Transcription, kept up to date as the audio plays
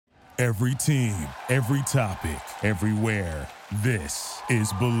Every team, every topic, everywhere. This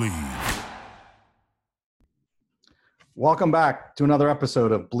is Believe. Welcome back to another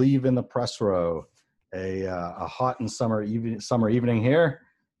episode of Believe in the Press Row. A hot and summer evening here.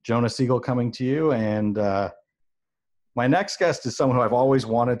 Jonah Siegel coming to you, and my next guest is someone who I've always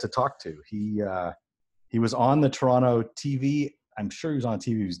wanted to talk to. He was on the Toronto TV. I'm sure he was on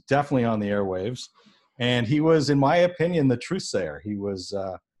TV. He was definitely on the airwaves, and he was, in my opinion, the truth sayer. He was.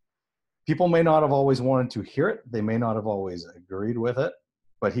 People may not have always wanted to hear it. They may not have always agreed with it,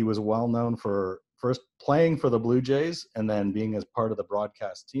 but he was well known for first playing for the Blue Jays and then being as part of the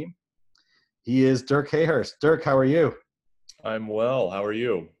broadcast team. He is Dirk Hayhurst. Dirk, how are you? I'm well. How are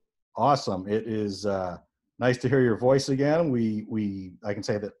you? Awesome. It is nice to hear your voice again. I can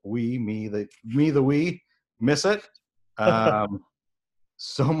say that we miss it.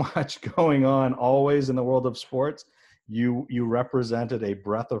 So much going on always in the world of sports. You represented a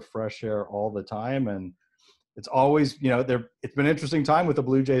breath of fresh air all the time, and it's always, it's been an interesting time with the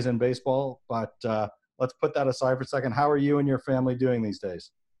Blue Jays in baseball, but let's put that aside for a second. How are you and your family doing these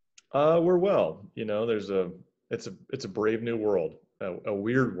days? We're well. It's a brave new world, a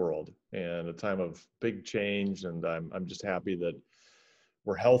weird world, and a time of big change, and I'm just happy that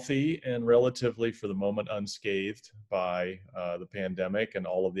we're healthy and relatively, for the moment, unscathed by the pandemic and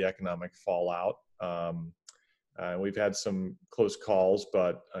all of the economic fallout. We've had some close calls,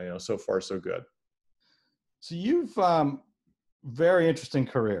 but so far so good. So you've very interesting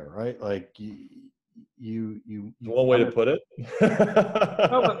career, right? Like you one way to put it.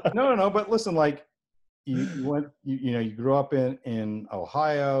 No. But listen, like you went, you grew up in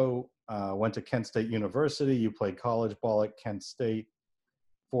Ohio, went to Kent State University. You played college ball at Kent State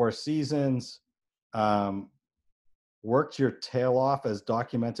 4 seasons. Worked your tail off, as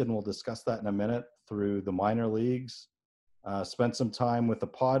documented, and we'll discuss that in a minute, through the minor leagues. Spent some time with the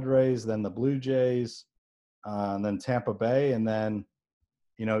Padres, then the Blue Jays, and then Tampa Bay, and then,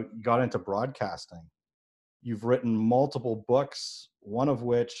 got into broadcasting. You've written multiple books, one of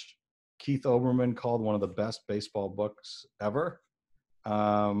which Keith Olbermann called one of the best baseball books ever.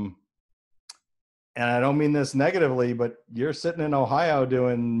 And I don't mean this negatively, but you're sitting in Ohio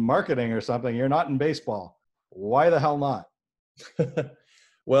doing marketing or something. You're not in baseball. Why the hell not?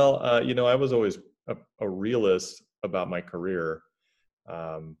 Well, I was always a realist about my career.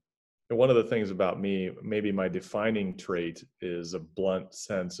 And one of the things about me, maybe my defining trait, is a blunt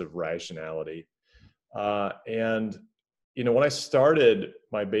sense of rationality. And when I started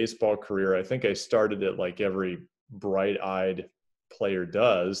my baseball career, I think I started it like every bright-eyed player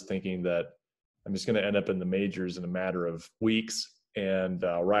does, thinking that I'm just going to end up in the majors in a matter of weeks and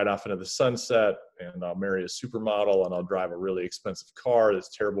ride off into the sunset, and I'll marry a supermodel, and I'll drive a really expensive car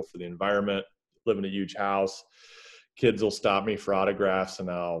that's terrible for the environment, live in a huge house. Kids will stop me for autographs, and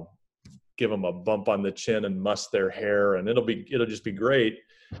I'll give them a bump on the chin and muss their hair, and it'll just be great.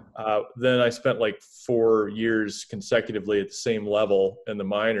 Then I spent like 4 years consecutively at the same level in the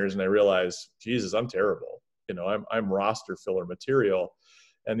minors, and I realized, Jesus, I'm terrible. I'm roster filler material.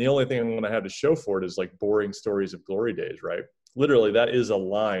 And the only thing I'm going to have to show for it is like boring stories of glory days, right? Literally, that is a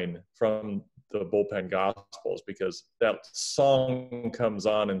line from the Bullpen Gospels, because that song comes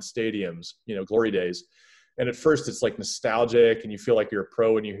on in stadiums, glory days. And at first it's like nostalgic and you feel like you're a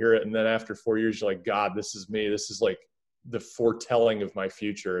pro when you hear it. And then after 4 years, you're like, God, this is me. This is like the foretelling of my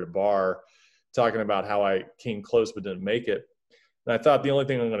future at a bar, talking about how I came close but didn't make it. And I thought the only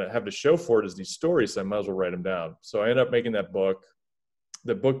thing I'm going to have to show for it is these stories, so I might as well write them down. So I ended up making that book.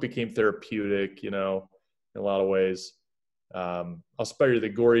 The book became therapeutic, in a lot of ways. I'll spare you the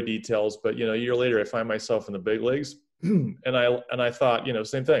gory details, but a year later I find myself in the big leagues, and I thought,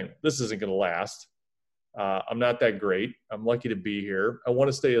 same thing. This isn't going to last. I'm not that great. I'm lucky to be here. I want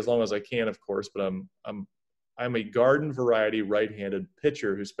to stay as long as I can, of course, but I'm a garden variety right-handed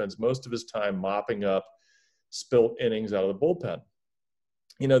pitcher who spends most of his time mopping up spilt innings out of the bullpen.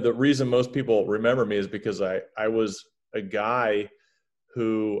 The reason most people remember me is because I was a guy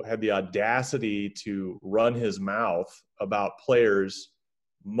who had the audacity to run his mouth about players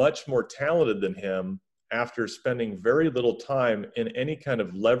much more talented than him after spending very little time in any kind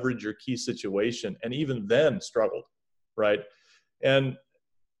of leverage or key situation, and even then struggled, right? And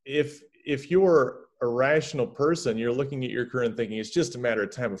if you're a rational person, you're looking at your career and thinking, it's just a matter of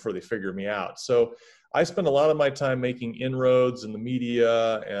time before they figure me out. So I spent a lot of my time making inroads in the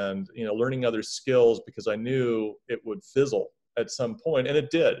media and, learning other skills, because I knew it would fizzle at some point, and it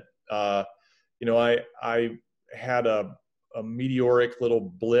did. I had a meteoric little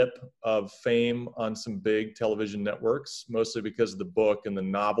blip of fame on some big television networks, mostly because of the book and the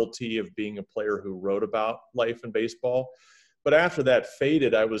novelty of being a player who wrote about life in baseball. But after that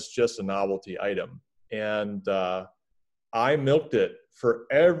faded, I was just a novelty item. And I milked it for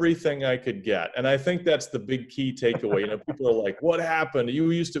everything I could get. And I think that's the big key takeaway. You know, people are like, what happened?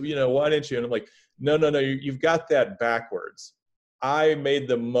 You used to, you know, why didn't you? And I'm like, no, you've got that backwards. I made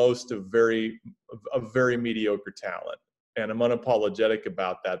the most of very mediocre talent. And I'm unapologetic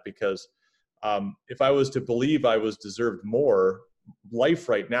about that, because if I was to believe I was deserved more, life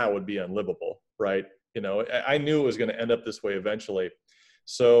right now would be unlivable, right? You know, I knew it was going to end up this way eventually.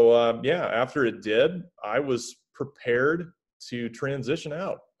 So yeah, after it did, I was prepared to transition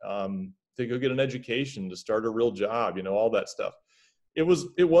out, to go get an education, to start a real job, you know, all that stuff. It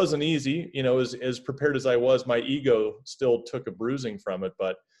wasn't easy, you know, as prepared as I was, my ego still took a bruising from it.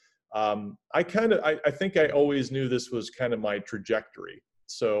 But I think I always knew this was kind of my trajectory.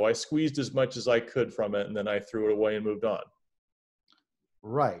 So I squeezed as much as I could from it, and then I threw it away and moved on.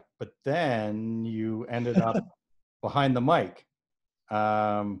 Right. But then you ended up behind the mic.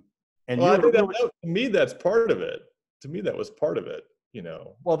 And well, to me, that's part of it. To me, that was part of it, you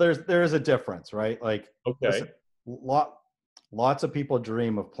know. Well, there is a difference, right? Like, okay. Listen, lots of people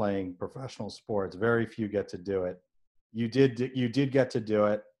dream of playing professional sports. Very few get to do it. You did get to do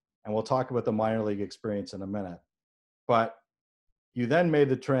it. And we'll talk about the minor league experience in a minute. But you then made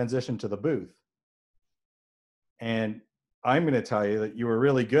the transition to the booth. And I'm going to tell you that you were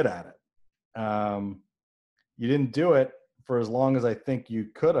really good at it. You didn't do it for as long as I think you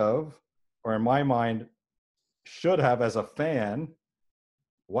could have, or in my mind, should have as a fan.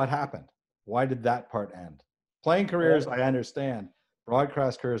 What happened? Why did that part end? Playing careers, I understand.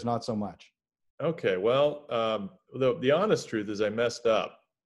 Broadcast careers, not so much. Okay. Well, the honest truth is I messed up.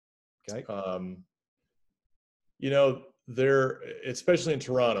 Okay. You know, especially in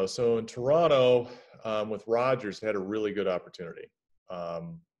Toronto. So in Toronto, with Rogers, had a really good opportunity.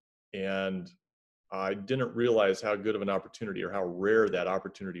 And I didn't realize how good of an opportunity, or how rare that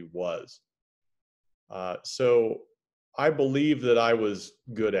opportunity was. So I believe that I was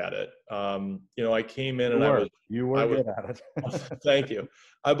good at it. You know, I came in and you were good at it. Thank you.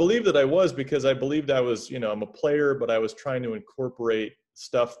 I believe that I was, because I believed I was, you know, I'm a player, but I was trying to incorporate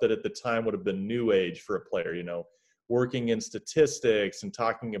stuff that at the time would have been new age for a player, you know, working in statistics and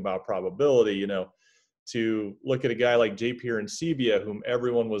talking about probability, you know, to look at a guy like JP Arencibia, whom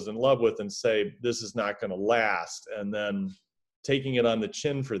everyone was in love with, and say, this is not going to last. And then taking it on the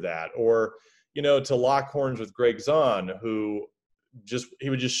chin for that. Or, you know, to lock horns with Greg Zahn, who he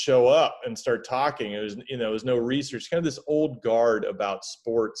would just show up and start talking. It was, you know, it was no research, kind of this old guard about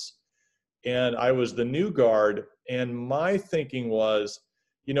sports. And I was the new guard. And my thinking was,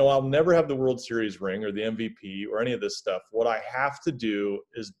 you know, I'll never have the World Series ring or the MVP or any of this stuff. What I have to do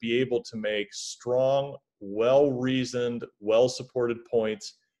is be able to make strong, well-reasoned, well-supported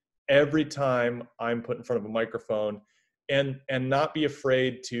points every time I'm put in front of a microphone, and not be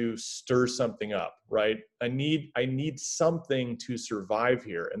afraid to stir something up, right? I need something to survive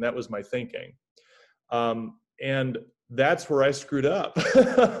here. And that was my thinking. And that's where I screwed up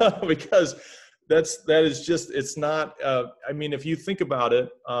because that is just, it's not, I mean, if you think about it,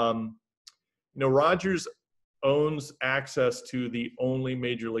 you know, Rogers owns access to the only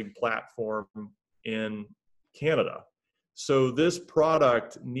major league platform in Canada. So this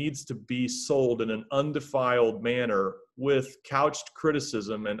product needs to be sold in an undefiled manner with couched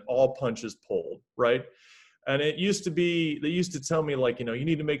criticism and all punches pulled, right? And it used to be, they used to tell me, like, you know, you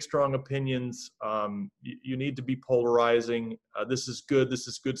need to make strong opinions. You need to be polarizing. This is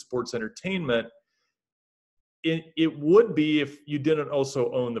good sports entertainment. It would be if you didn't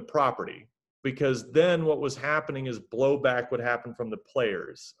also own the property, because then what was happening is blowback would happen from the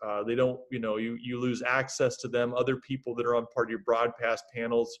players. They don't, you know, you lose access to them. Other people that are on part of your broadcast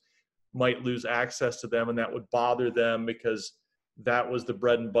panels might lose access to them, and that would bother them because that was the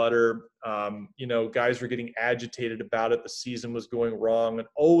bread and butter. You know, guys were getting agitated about it. The season was going wrong, and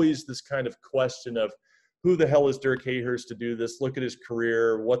always this kind of question of, who the hell is Dirk Hayhurst to do this? Look at his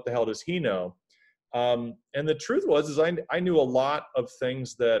career. What the hell does he know? And the truth was, I knew a lot of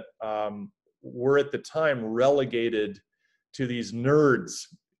things that were at the time relegated to these nerds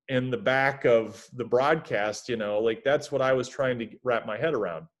in the back of the broadcast. You know, like, that's what I was trying to wrap my head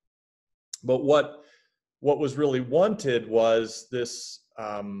around. But what was really wanted was this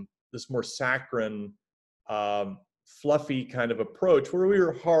more saccharine, fluffy kind of approach, where we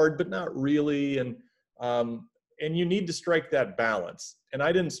were hard but not really, and you need to strike that balance. And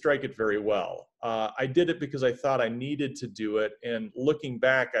I didn't strike it very well. I did it because I thought I needed to do it. And looking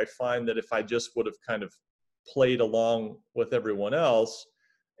back, I find that if I just would have kind of played along with everyone else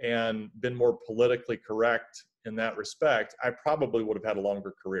and been more politically correct in that respect, I probably would have had a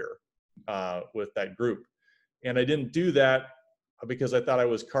longer career with that group. And I didn't do that because I thought I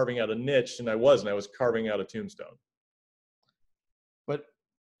was carving out a niche, and I wasn't. I was carving out a tombstone. But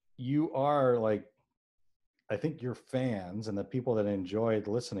you are like, I think your fans and the people that enjoyed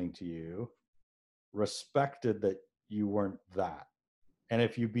listening to you respected that you weren't that. And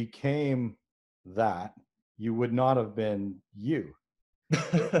if you became that, you would not have been you.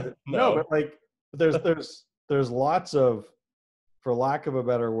 No, but like there's lots of, for lack of a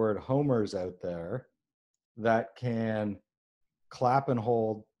better word, homers out there that can clap and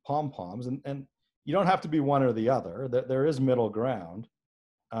hold pom-poms, and you don't have to be one or the other. There is middle ground.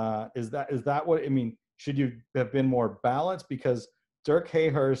 Is that what I mean? Should you have been more balanced? Because Dirk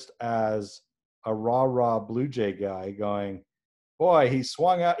Hayhurst as a rah Blue Jay guy going, boy, he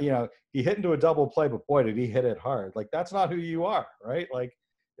swung out, he hit into a double play, but boy, did he hit it hard. Like, that's not who you are, right? Like,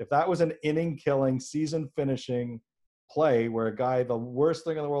 if that was an inning killing, season finishing play where a guy, the worst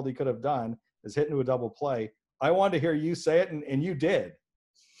thing in the world he could have done is hit into a double play, I wanted to hear you say it, and you did,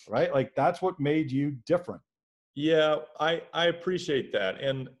 right? Like, that's what made you different. Yeah, I appreciate that.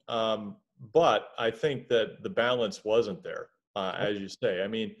 And, but I think that the balance wasn't there, as you say. I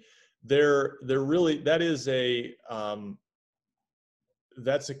mean, there really,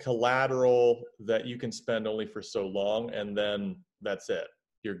 that's a collateral that you can spend only for so long, and then that's it.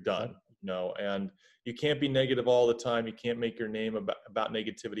 You're done, and you can't be negative all the time. You can't make your name about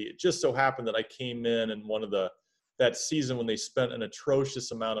negativity. It just so happened that I came in and that season when they spent an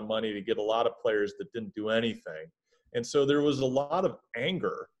atrocious amount of money to get a lot of players that didn't do anything. And so there was a lot of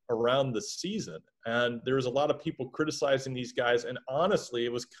anger around the season, and there was a lot of people criticizing these guys. And honestly,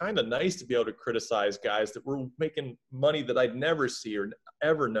 it was kind of nice to be able to criticize guys that were making money that I'd never see or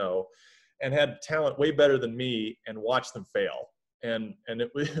ever know, and had talent way better than me, and watch them fail. And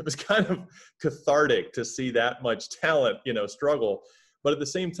it was kind of cathartic to see that much talent, struggle. But at the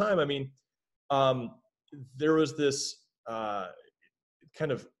same time, I mean, there was this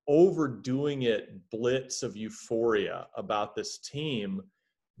kind of overdoing it blitz of euphoria about this team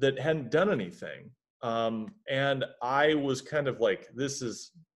that hadn't done anything. And I was kind of like, this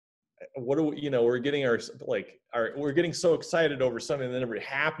is, what do we, we're getting we're getting so excited over something that never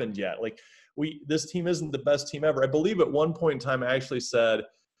happened yet. Like, this team isn't the best team ever. I believe at one point in time, I actually said, it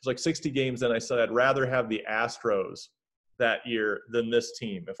was like 60 games. And I said, I'd rather have the Astros that year than this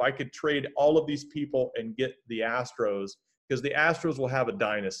team. If I could trade all of these people and get the Astros, because the Astros will have a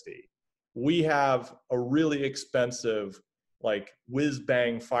dynasty. We have a really expensive, like,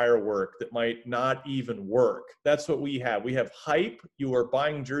 whiz-bang firework that might not even work. That's what we have. We have hype. You are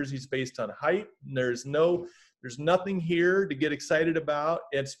buying jerseys based on hype. There's nothing here to get excited about,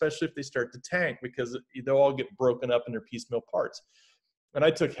 and especially if they start to tank, because they'll all get broken up in their piecemeal parts. And I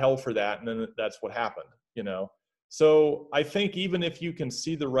took hell for that, and then that's what happened, So I think even if you can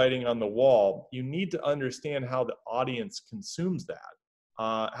see the writing on the wall, you need to understand how the audience consumes that,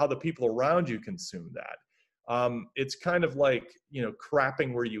 how the people around you consume that. It's kind of like,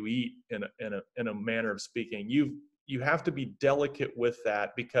 crapping where you eat in a manner of speaking. You have to be delicate with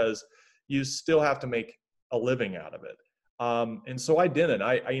that, because you still have to make a living out of it. And so I didn't.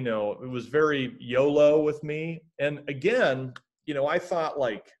 It was very YOLO with me. And again, I thought,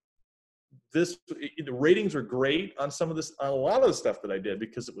 like, the ratings were great on on a lot of the stuff that I did,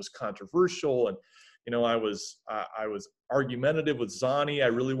 because it was controversial, and I was argumentative with Zani. I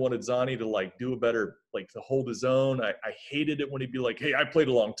really wanted Zani to, like, do a better, like, to hold his own. I hated it when he'd be like, hey, I played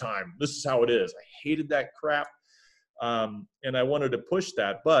a long time, this is how it is. I hated that crap. And I wanted to push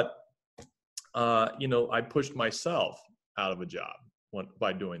that, but I pushed myself out of a job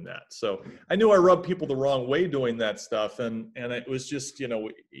by doing that. So I knew I rubbed people the wrong way doing that stuff. And it was just, you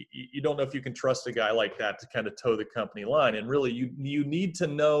don't know if you can trust a guy like that to kind of toe the company line. And really, you need to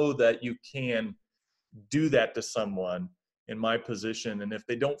know that you can do that to someone in my position. And if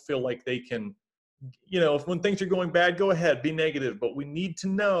they don't feel like they can, if when things are going bad, go ahead, be negative. But we need to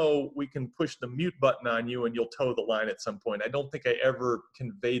know we can push the mute button on you and you'll toe the line at some point. I don't think I ever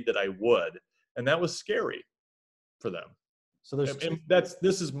conveyed that I would. And that was scary for them. So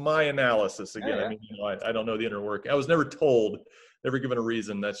this is my analysis again. Yeah. I mean, I don't know the inner work. I was never told, never given a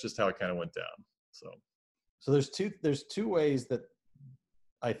reason. That's just how it kind of went down. So there's two ways that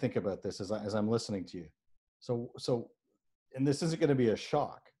I think about this as I'm listening to you. So, and this isn't going to be a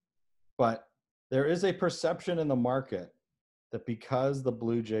shock, but there is a perception in the market that because the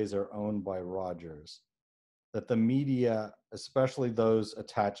Blue Jays are owned by Rogers, that the media, especially those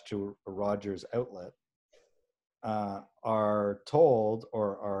attached to a Rogers outlet, are told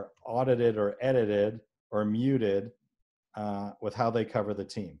or are audited or edited or muted with how they cover the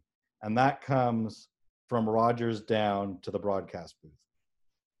team. And that comes from Rogers down to the broadcast booth.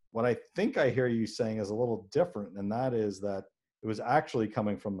 what I think I hear you saying is a little different, and that is that it was actually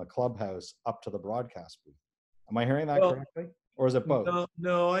coming from the clubhouse up to the broadcast booth. Am I hearing that correctly? Or is it both?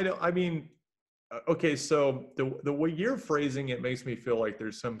 No, I don't. I mean, okay, so the way you're phrasing it makes me feel like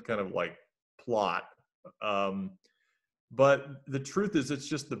there's some kind of like plot. But the truth is, it's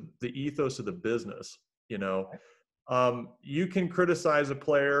just the ethos of the business. You know, you can criticize a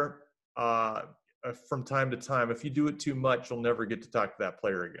player from time to time. If you do it too much, you'll never get to talk to that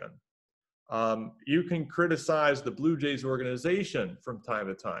player again. You can criticize the Blue Jays organization from time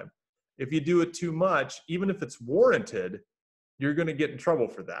to time. If you do it too much, even if it's warranted, you're going to get in trouble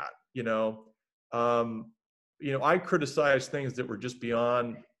for that. You know, I criticize things that were just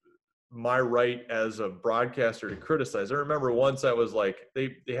beyond my right as a broadcaster to criticize. I remember once I was like,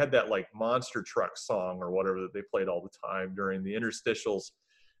 they had that like monster truck song or whatever that they played all the time during the interstitials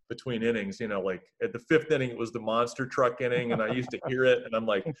between innings. You know, like at the fifth inning, it was the monster truck inning, and I used to hear it, and I'm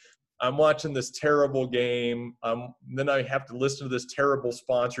like, I'm watching this terrible game. Then I have to listen to this terrible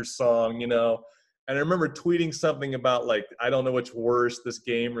sponsor song, you know. And I remember tweeting something about like, I don't know which worse, this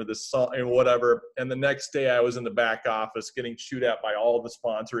game or this song and whatever. And the next day I was in the back office getting chewed at by all the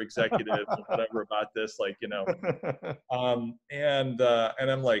sponsor executives and whatever about this, like, you know. And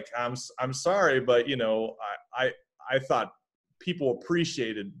I'm like, I'm sorry, but you know, I thought people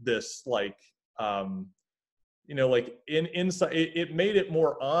appreciated this, like, you know, like inside, it made it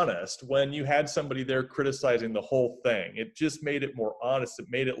more honest when you had somebody there criticizing the whole thing. It just made it more honest. It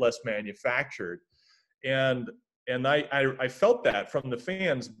made it less manufactured. And I felt that from the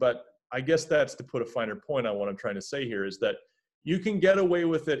fans, but I guess that's to put a finer point on what I'm trying to say here is that you can get away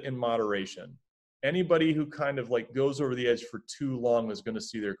with it in moderation. Anybody who kind of like goes over the edge for too long is going to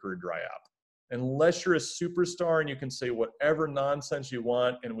see their career dry up. Unless you're a superstar and you can say whatever nonsense you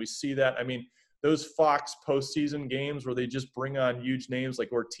want, and we see that. I mean, those Fox postseason games where they just bring on huge names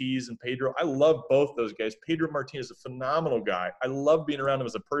like Ortiz and Pedro. I love both those guys. Pedro Martinez is a phenomenal guy. I love being around him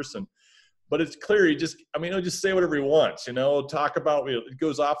as a person. But it's clear he'll just say whatever he wants, you know, talk about, it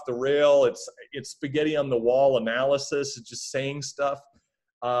goes off the rail. It's spaghetti on the wall analysis. It's just saying stuff.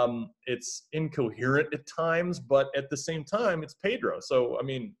 It's incoherent at times, but at the same time, it's Pedro. So, I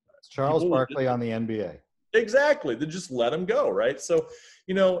mean. It's Charles Barkley on the NBA. Exactly. They just let him go, right? So,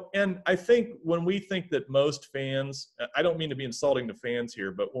 you know, and I think when we think that most fans, I don't mean to be insulting to fans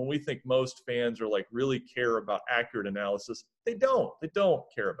here, but when we think most fans are like really care about accurate analysis, they don't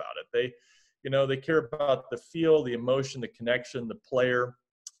care about it. They care about the feel, the emotion, the connection, the player.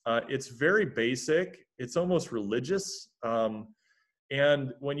 It's very basic. It's almost religious.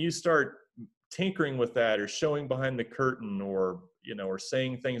 And when you start tinkering with that or showing behind the curtain or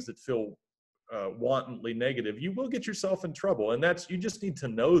saying things that feel wantonly negative, you will get yourself in trouble. And you just need to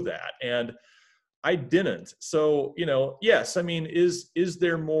know that. And I didn't. So, you know, yes, I mean, is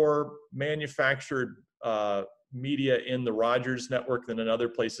there more manufactured media in the Rogers network than in other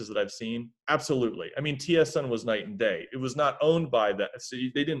places that I've seen? Absolutely. I mean, TSN was night and day. It was not owned by that. So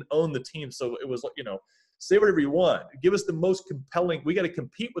they didn't own the team. So it was, you know, say whatever you want. Give us the most compelling. We got to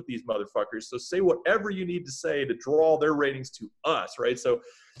compete with these motherfuckers. So say whatever you need to say to draw their ratings to us, right? So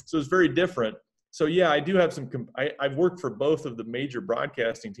it's very different. So yeah, I do have some. I've worked for both of the major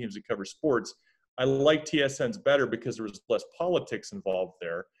broadcasting teams that cover sports. I like TSN's better because there was less politics involved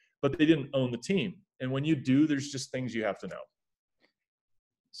there, but they didn't own the team. And when you do, there's just things you have to know.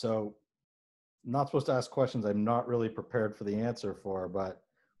 So, not supposed to ask questions I'm not really prepared for the answer for, but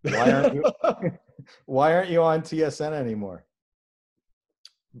why aren't you on TSN anymore?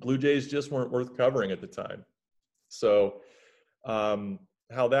 Blue Jays just weren't worth covering at the time. So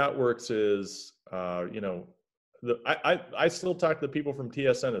how that works is, you know, I still talk to the people from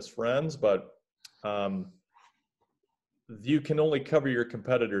TSN as friends, but you can only cover your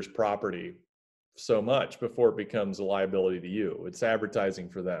competitor's property so much before it becomes a liability to you. It's advertising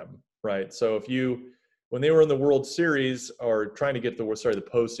for them, right? So when they were in the World Series or trying to get the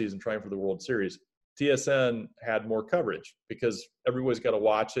postseason, trying for the World Series, TSN had more coverage because everybody's got to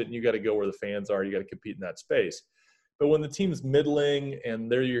watch it and you got to go where the fans are. You got to compete in that space. But when the team's middling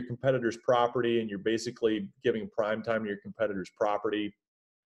and they're your competitor's property and you're basically giving prime time to your competitor's property,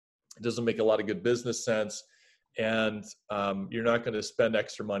 it doesn't make a lot of good business sense. And you're not going to spend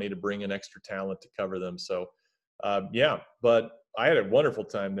extra money to bring in extra talent to cover them. So, yeah, but I had a wonderful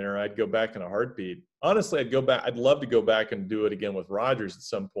time there. I'd go back in a heartbeat. Honestly, I'd go back. I'd love to go back and do it again with Rogers at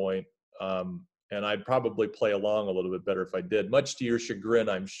some point. And I'd probably play along a little bit better if I did, much to your chagrin,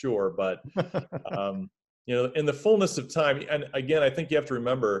 I'm sure. But, you know, in the fullness of time, and again, I think you have to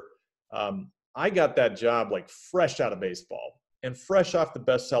remember, I got that job like fresh out of baseball and fresh off the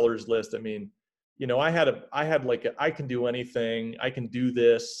bestsellers list. I mean, I had like I can do anything. I can do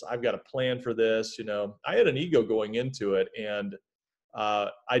this. I've got a plan for this. I had an ego going into it, and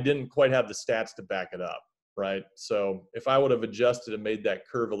I didn't quite have the stats to back it up. Right. So if I would have adjusted and made that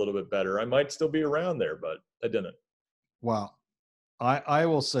curve a little bit better, I might still be around there, but I didn't. Well, I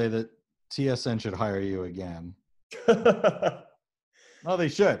will say that TSN should hire you again. No, they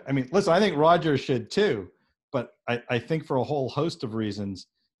should. I mean, listen, I think Rogers should too, but I think for a whole host of reasons,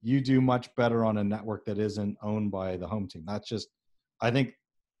 you do much better on a network that isn't owned by the home team. That's just, I think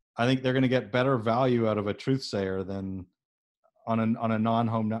they're going to get better value out of a truth sayer than on a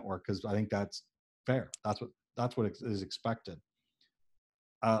non-home network, because I think that's fair. That's what is expected.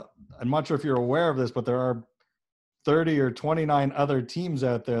 I'm not sure if you're aware of this, but there are 30 or 29 other teams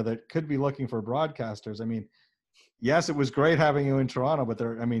out there that could be looking for broadcasters. I mean, yes, it was great having you in Toronto, but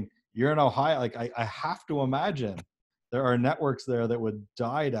you're in Ohio. Like I have to imagine there are networks there that would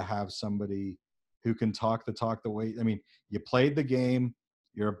die to have somebody who can talk the way. I mean, you played the game.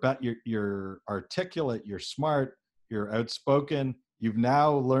 You're articulate. You're smart. You're outspoken. You've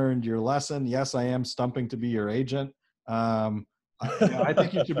now learned your lesson. Yes, I am stumping to be your agent. I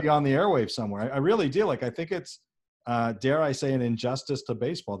think you should be on the airwaves somewhere. I really do. Like, I think it's, dare I say, an injustice to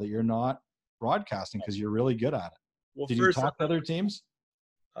baseball that you're not broadcasting, because you're really good at it. Well, did you talk to other teams?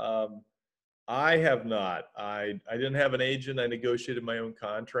 I have not. I didn't have an agent. I negotiated my own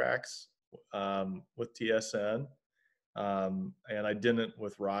contracts with TSN, and I didn't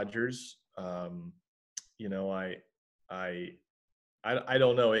with Rogers. I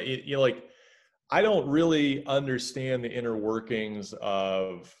don't know. I don't really understand the inner workings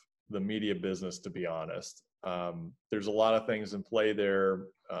of the media business, to be honest. There's a lot of things in play there.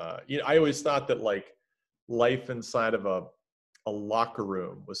 I always thought that like life inside of a locker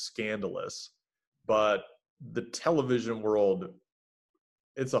room was scandalous, but the television world,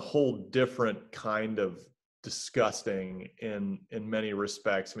 it's a whole different kind of disgusting in many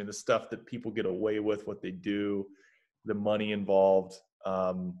respects. I mean, the stuff that people get away with, what they do, the money involved,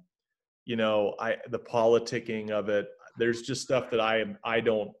 the politicking of it. There's just stuff that I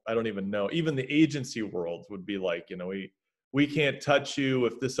don't even know. Even the agency world would be like, we can't touch you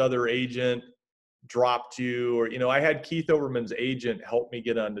if this other agent dropped you, or I had Keith Olbermann's agent help me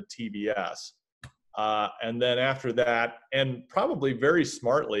get onto TBS, and then after that, and probably very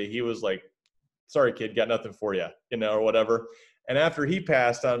smartly, he was like, sorry kid, got nothing for you, or whatever. And after he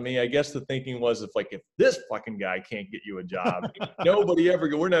passed on me, I guess the thinking was, if this fucking guy can't get you a job, nobody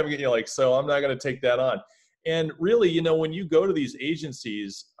ever we're never getting you, so I'm not going to take that on. And really, when you go to these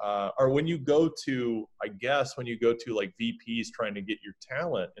agencies, or when you go to like VPs trying to get your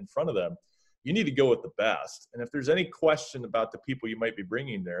talent in front of them, you need to go with the best. And if there's any question about the people you might be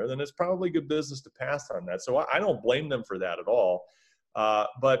bringing there, then it's probably good business to pass on that. So I don't blame them for that at all.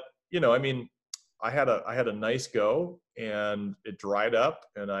 But I had a nice go, and it dried up,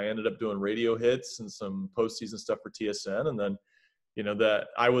 and I ended up doing radio hits and some postseason stuff for TSN. And then,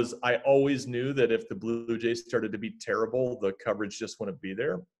 I always knew that if the Blue Jays started to be terrible, the coverage just wouldn't be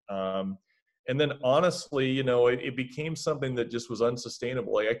there. And then honestly, it became something that just was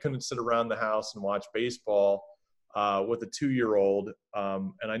unsustainable. Like, I couldn't sit around the house and watch baseball with a 2-year-old,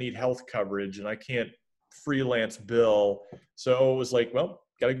 and I need health coverage, and I can't freelance bill. So it was like, well,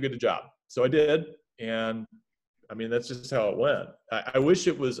 got to get a job. So I did. And I mean, that's just how it went. I wish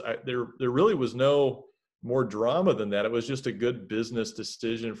it was, there really was no more drama than that. It was just a good business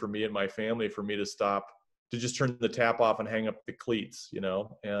decision for me and my family, for me to stop, to just turn the tap off and hang up the cleats,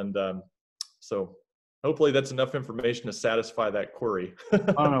 and so hopefully that's enough information to satisfy that query.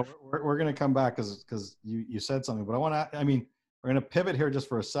 Oh no, we're going to come back because you said something, but we're going to pivot here just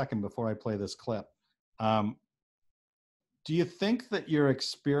for a second before I play this clip. Do you think that your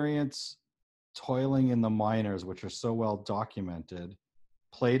experience toiling in the minors, which are so well documented,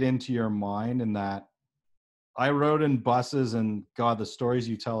 played into your mind, in that I rode in buses, and God, the stories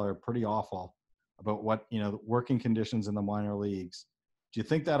you tell are pretty awful about what, working conditions in the minor leagues. Do you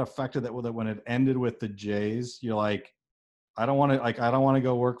think that affected that when it ended with the Jays, you're like, I don't want to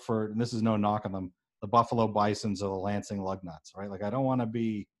go work for, and this is no knock on them, the Buffalo Bisons or the Lansing Lugnuts, right? Like, I don't want to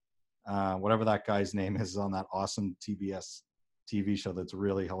be whatever that guy's name is on that awesome TBS TV show that's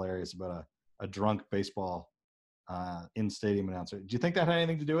really hilarious about a drunk baseball in-stadium announcer. Do you think that had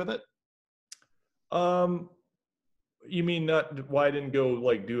anything to do with it? You mean not why I didn't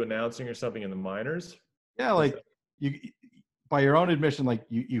go do announcing or something in the minors? Yeah, you, by your own admission,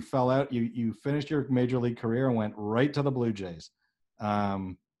 you fell out. You finished your major league career and went right to the Blue Jays.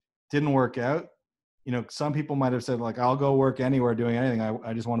 Didn't work out. Some people might have said, I'll go work anywhere doing anything.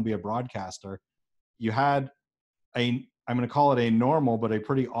 I just want to be a broadcaster. You had a I'm going to call it a normal, but a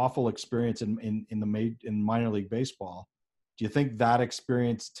pretty awful experience in minor league baseball. Do you think that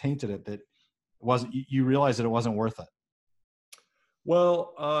experience tainted it? That you realized that it wasn't worth it?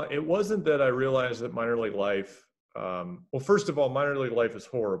 Well, it wasn't that I realized that minor league life. Well, first of all, minor league life is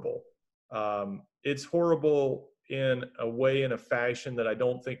horrible. It's horrible in a way, in a fashion that I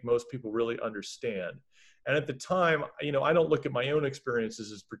don't think most people really understand. And at the time, I don't look at my own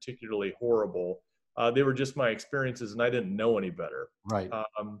experiences as particularly horrible. They were just my experiences, and I didn't know any better. Right.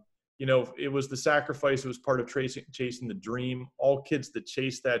 It was the sacrifice. It was part of chasing the dream. All kids that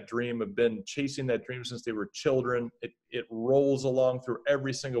chase that dream have been chasing that dream since they were children. It rolls along through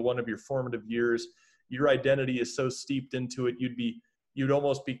every single one of your formative years. Your identity is so steeped into it, you'd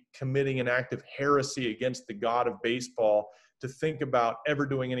almost be committing an act of heresy against the god of baseball to think about ever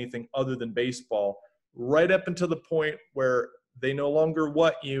doing anything other than baseball, right up until the point where they no longer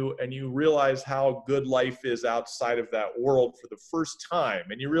want you, and you realize how good life is outside of that world for the first time.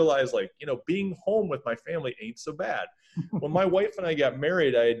 And you realize, being home with my family ain't so bad. When my wife and I got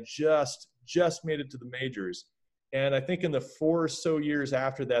married, I had just made it to the majors. And I think in the 4 or so years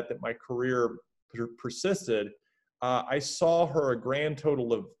after that my career persisted, I saw her a grand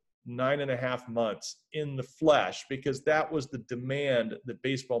total of 9.5 months in the flesh, because that was the demand that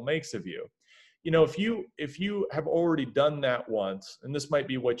baseball makes of you. If you have already done that once, and this might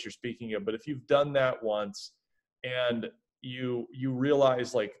be what you're speaking of, but if you've done that once and you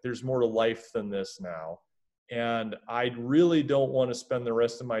realize there's more to life than this now, and I really don't want to spend the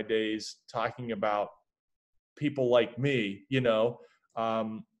rest of my days talking about people like me,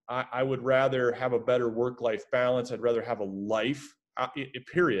 I would rather have a better work-life balance. I'd rather have a life,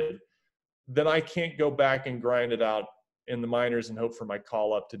 period. Then I can't go back and grind it out in the minors and hope for my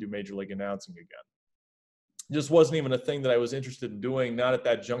call up to do major league announcing again. It just wasn't even a thing that I was interested in doing, not at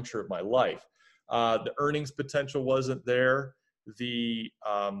that juncture of my life. The earnings potential wasn't there. The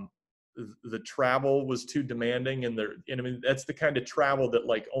travel was too demanding, and that's the kind of travel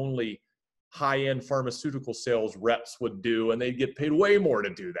that only high-end pharmaceutical sales reps would do, and they'd get paid way more to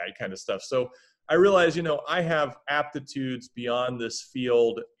do that kind of stuff. So I realized, I have aptitudes beyond this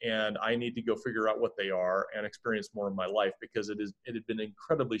field, and I need to go figure out what they are and experience more in my life, because it had been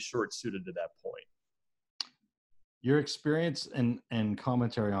incredibly short-suited to that point. Your experience and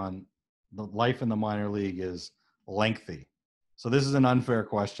commentary on the life in the minor league is lengthy. So this is an unfair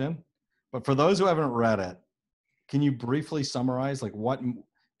question, but for those who haven't read it, can you briefly summarize what, and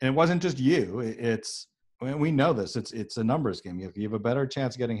it wasn't just you, we know this, it's a numbers game. If you have a better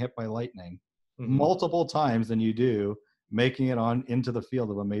chance of getting hit by lightning multiple times than you do making it on into the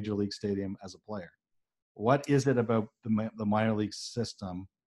field of a major league stadium as a player. What is it about the minor league system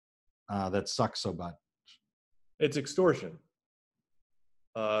that sucks so bad? It's extortion.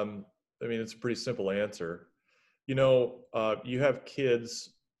 It's a pretty simple answer. You have kids.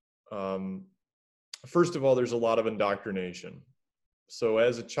 First of all, there's a lot of indoctrination. So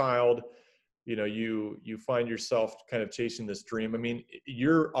as a child, you find yourself kind of chasing this dream.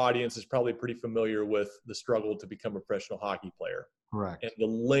 Your audience is probably pretty familiar with the struggle to become a professional hockey player. Correct. And the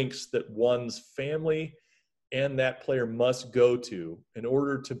lengths that one's family and that player must go to in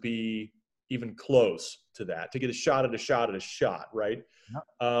order to be even close to that, to get a shot at a shot, right?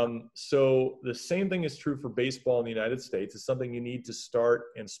 Yep. So the same thing is true for baseball in the United States. It's something you need to start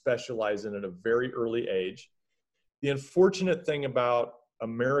and specialize in at a very early age. The unfortunate thing about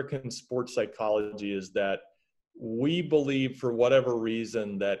American sports psychology is that we believe, for whatever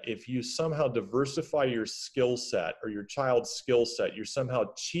reason, that if you somehow diversify your skill set or your child's skill set, you're somehow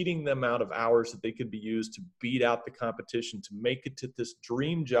cheating them out of hours that they could be used to beat out the competition, to make it to this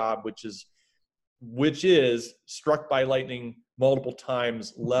dream job, which is struck by lightning multiple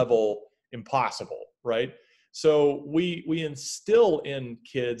times level impossible, right? So we instill in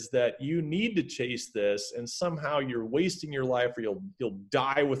kids that you need to chase this, and somehow you're wasting your life, or you'll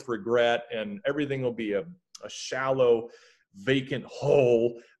die with regret, and everything will be a shallow, vacant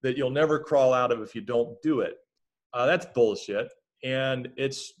hole that you'll never crawl out of if you don't do it. That's bullshit, and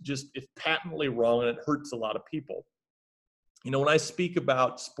it's patently wrong, and it hurts a lot of people. When I speak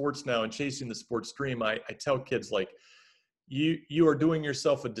about sports now and chasing the sports dream, I tell kids, you are doing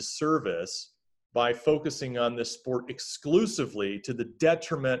yourself a disservice by focusing on this sport exclusively to the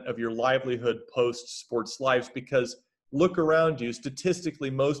detriment of your livelihood post-sports lives, because look around you, statistically,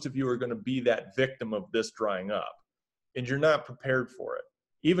 most of you are going to be that victim of this drying up, and you're not prepared for it.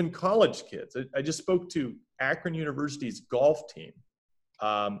 Even college kids. I just spoke to Akron University's golf team.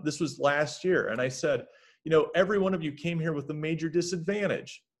 This was last year, and I said, every one of you came here with a major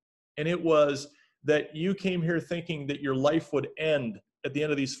disadvantage, and it was that you came here thinking that your life would end at the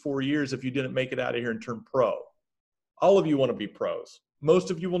end of these 4 years if you didn't make it out of here and turn pro. All of you want to be pros.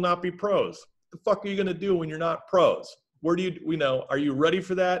 Most of you will not be pros. The fuck are you going to do when you're not pros? Where do you know, are you ready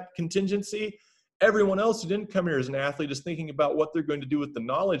for that contingency? Everyone else who didn't come here as an athlete is thinking about what they're going to do with the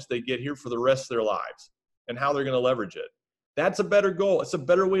knowledge they get here for the rest of their lives and how they're going to leverage it. That's a better goal. It's a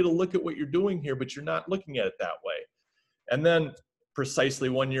better way to look at what you're doing here, but you're not looking at it that way. And then precisely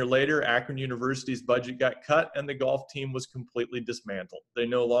 1 year later, Akron University's budget got cut and the golf team was completely dismantled. They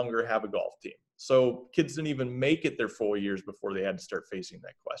no longer have a golf team. So kids didn't even make it their 4 years before they had to start facing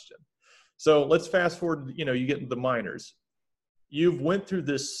that question. So let's fast forward, you get into the minors. You've went through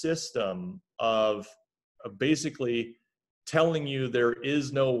this system of basically telling you there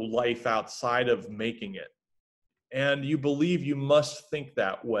is no life outside of making it. And you believe you must think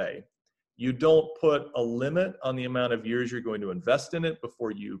that way. You don't put a limit on the amount of years you're going to invest in it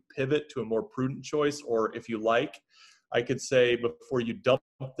before you pivot to a more prudent choice. Or if you like, I could say before you dump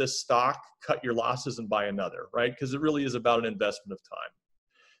this stock, cut your losses and buy another, right? Because it really is about an investment of time.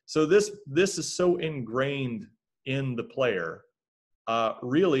 So this is so ingrained in the player,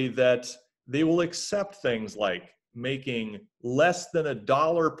 really, that they will accept things like making less than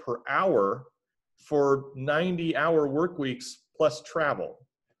 $1 per hour for 90-hour work weeks plus travel.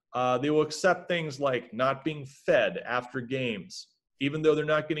 They will accept things like not being fed after games, even though they're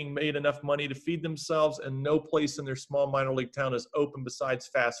not getting made enough money to feed themselves, and no place in their small minor league town is open besides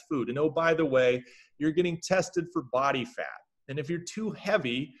fast food. And oh, by the way, you're getting tested for body fat. And if you're too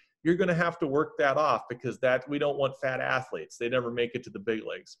heavy, you're going to have to work that off, because we don't want fat athletes. They never make it to the big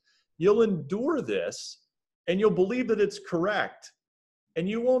leagues. You'll endure this and you'll believe that it's correct. And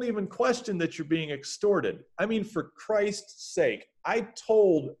you won't even question that you're being extorted. I mean, for Christ's sake, I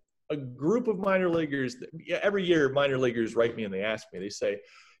told a group of minor leaguers, every year minor leaguers write me and they ask me, they say,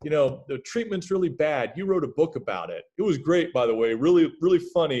 the treatment's really bad. You wrote a book about it. It was great, by the way, really, really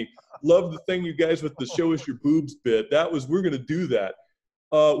funny. Love the thing you guys with the show us your boobs bit. We're going to do that.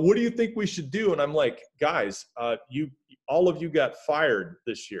 What do you think we should do? And I'm like, guys, all of you got fired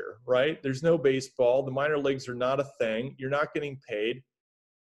this year, right? There's no baseball. The minor leagues are not a thing. You're not getting paid.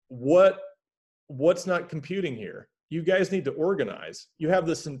 What's not computing here? You guys need to organize. You have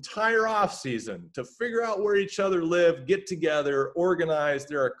this entire off season to figure out where each other live, get together, organize.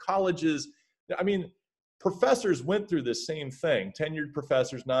 There are colleges. I mean, professors went through this same thing. Tenured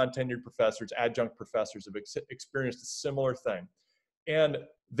professors, non-tenured professors, adjunct professors have experienced a similar thing. And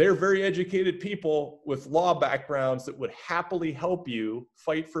they're very educated people with law backgrounds that would happily help you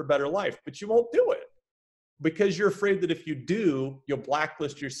fight for a better life, but you won't do it because you're afraid that if you do, you'll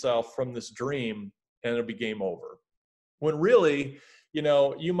blacklist yourself from this dream and it'll be game over. When really,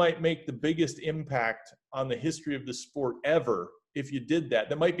 you might make the biggest impact on the history of the sport ever if you did that.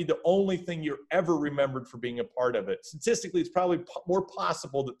 That might be the only thing you're ever remembered for being a part of it. Statistically, it's probably more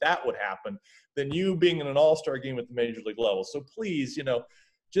possible that would happen than you being in an all-star game at the major league level. So please,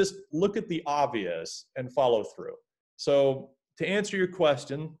 just look at the obvious and follow through. So to answer your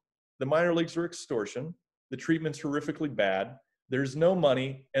question, the minor leagues are extortion. The treatment's horrifically bad. There's no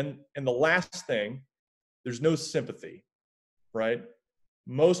money. And the last thing, there's no sympathy, right?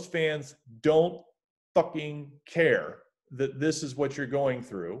 Most fans don't fucking care that this is what you're going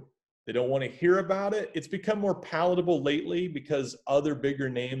through. They don't want to hear about it. It's become more palatable lately because other bigger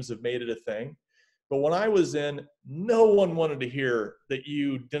names have made it a thing. But when I was in, no one wanted to hear that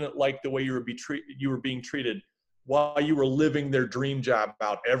you didn't like the way you were being treated while you were living their dream job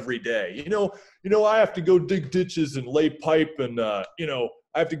out every day. I have to go dig ditches and lay pipe and,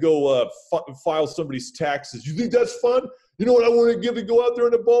 I have to go file somebody's taxes. You think that's fun? You know what I want to give to go out there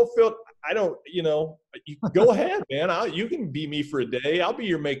in the ball field? I don't, you go ahead, man. You can be me for a day. I'll be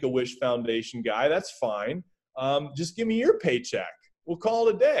your Make-A-Wish Foundation guy. That's fine. Just give me your paycheck. We'll call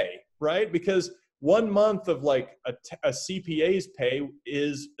it a day, right? Because 1 month of like a CPA's pay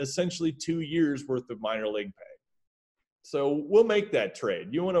is essentially 2 years worth of minor league pay. So we'll make that trade.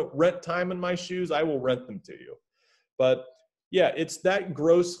 You want to rent time in my shoes? I will rent them to you. But yeah, it's that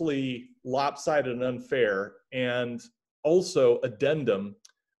grossly lopsided and unfair. And also addendum,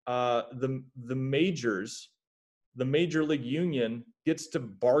 the majors, the major league union gets to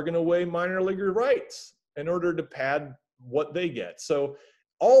bargain away minor leaguer rights in order to pad what they get. So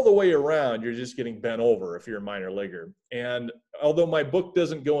all the way around, you're just getting bent over if you're a minor leaguer. And although my book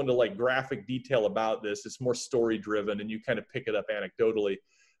doesn't go into like graphic detail about this, it's more story driven and you kind of pick it up anecdotally.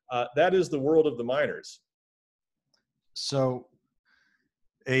 That is the world of the minors. So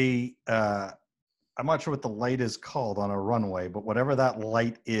I'm not sure what the light is called on a runway, but whatever that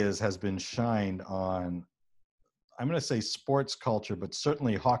light is has been shined on, I'm going to say sports culture, but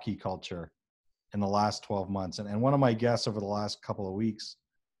certainly hockey culture in the last 12 months. And one of my guests over the last couple of weeks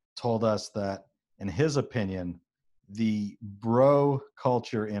told us that, in his opinion, the bro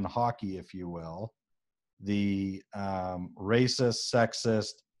culture in hockey, if you will, the racist,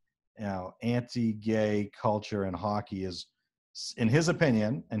 sexist, anti-gay culture in hockey is, in his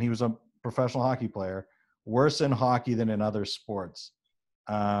opinion, and he was a professional hockey player, worse in hockey than in other sports.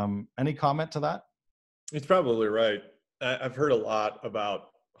 Any comment to that? It's probably right. I've heard a lot about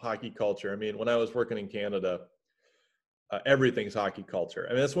hockey culture. I mean, when I was working in Canada, everything's hockey culture.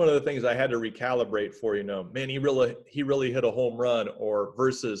 I mean, that's one of the things I had to recalibrate for. Man, he really hit a home run, or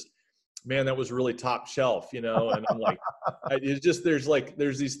versus, man, that was really top shelf. And I'm like, it's just there's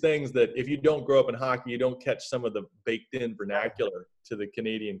these things that if you don't grow up in hockey, you don't catch some of the baked in vernacular to the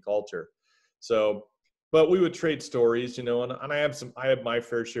Canadian culture. So, but we would trade stories, and I have my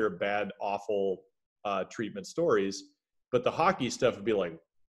fair share of bad, awful treatment stories, but the hockey stuff would be like,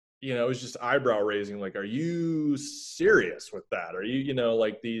 it was just eyebrow raising. Like, are you serious with that? Are you,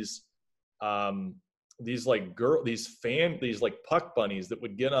 like these like these like puck bunnies that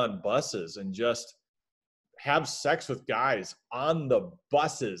would get on buses and just have sex with guys on the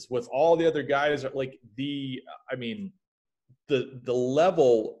buses with all the other guys. Like the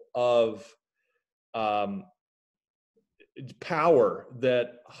level of power that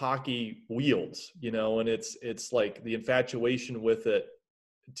hockey wields, and it's like the infatuation with it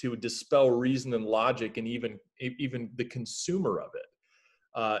to dispel reason and logic, and even the consumer of it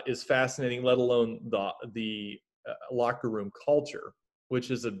is fascinating, let alone the locker room culture,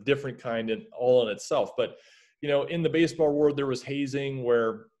 which is a different kind in all in itself. But in the baseball world, there was hazing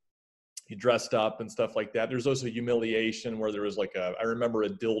where he dressed up and stuff like that. There's also humiliation where there was like I remember a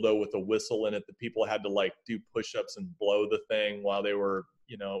dildo with a whistle in it that people had to like do push-ups and blow the thing while they were,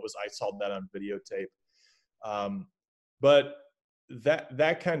 I saw that on videotape. But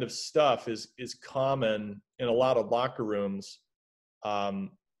that kind of stuff is common in a lot of locker rooms. And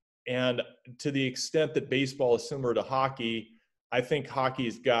to the extent that baseball is similar to hockey, I think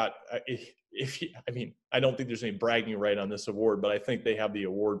hockey's got, I don't think there's any bragging right on this award, but I think they have the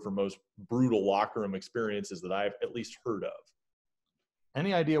award for most brutal locker room experiences that I've at least heard of.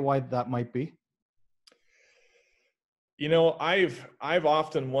 Any idea why that might be? I've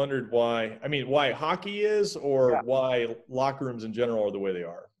often wondered why hockey is, or why locker rooms in general are the way they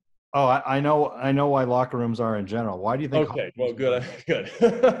are. Oh, I know why locker rooms are in general. Why do you think? Okay, well, good.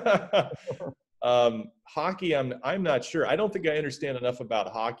 Hockey, I'm not sure. I don't think I understand enough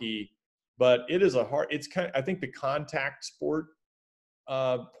about hockey, but it is I think the contact sport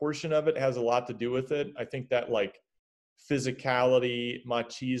portion of it has a lot to do with it. I think that like physicality,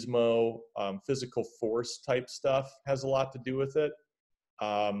 machismo, physical force type stuff has a lot to do with it.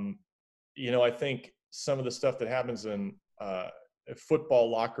 I think some of the stuff that happens in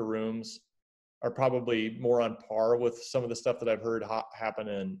football locker rooms are probably more on par with some of the stuff that I've heard happen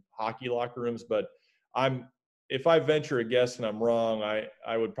in hockey locker rooms. But if I venture a guess and I'm wrong,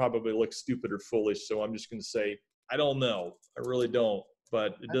 I would probably look stupid or foolish. So I'm just going to say, I don't know. I really don't,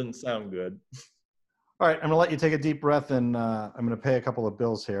 but it doesn't sound good. All right, I'm going to let you take a deep breath, and I'm going to pay a couple of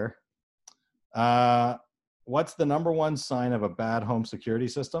bills here. What's the number one sign of a bad home security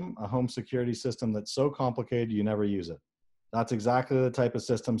system? A home security system that's so complicated you never use it. That's exactly the type of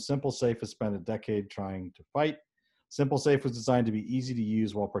system SimpliSafe has spent a decade trying to fight. SimpliSafe was designed to be easy to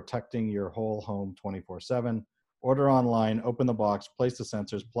use while protecting your whole home 24/7. Order online, open the box, place the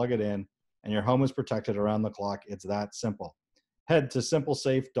sensors, plug it in, and your home is protected around the clock. It's that simple. Head to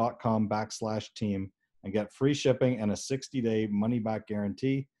simplisafe.com/team and get free shipping and a 60-day money-back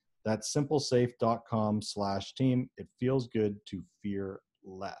guarantee. That's simplisafe.com/team. It feels good to fear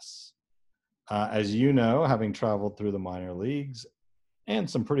less. As you know, having traveled through the minor leagues and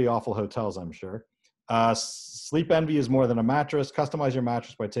some pretty awful hotels, I'm sure, Sleep Envy is more than a mattress. Customize your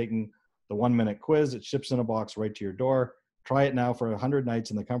mattress by taking the 1-minute quiz. It ships in a box right to your door. Try it now for 100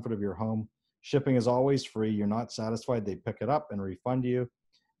 nights in the comfort of your home. Shipping is always free. You're not satisfied, they pick it up and refund you.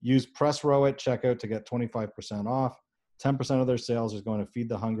 Use PressRow at checkout to get 25% off. 10% of their sales is going to feed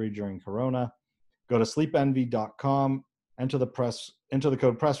the hungry during Corona. Go to sleepenvy.com. Enter the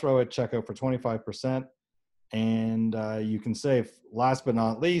code PressRow at checkout for 25%, and you can save. Last but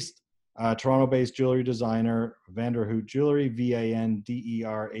not least, Toronto-based jewelry designer Vanderhout Jewelry,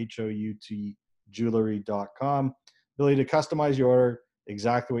 VANDERHOUT jewelry.com. Ability to customize your order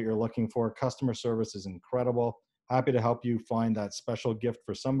exactly what you're looking for. Customer service is incredible. Happy to help you find that special gift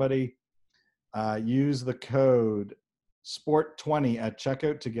for somebody. Use the code SPORT20 at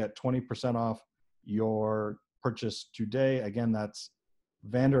checkout to get 20% off your purchase today. Again, that's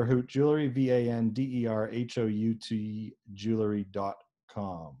Vanderhout Jewelry, VANDERHOUT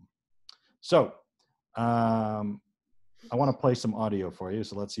jewelry.com. So I want to play some audio for you.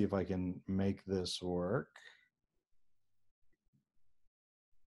 So let's see if I can make this work.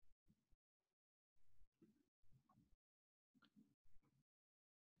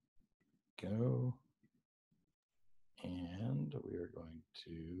 go. And we are going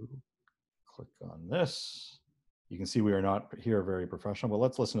to click on this. You can see we are not here very professional, but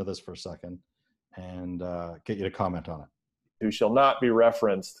let's listen to this for a second and get you to comment on it. Who shall not be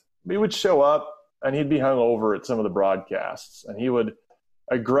referenced. He would show up and he'd be hung over at some of the broadcasts, and he would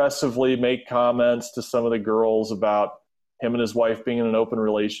aggressively make comments to some of the girls about him and his wife being in an open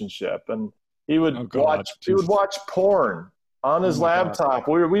relationship. And he would watch porn on his laptop.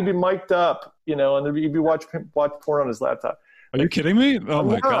 We'd be mic'd up, you know, and he'd be watch porn on his laptop. Are you kidding me? Oh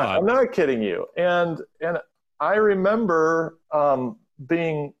my God. I'm not kidding you. And I remember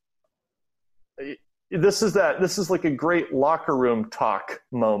being, this is like a great locker room talk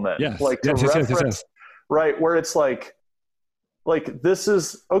moment. Yes. Like Yes. Right, where it's like this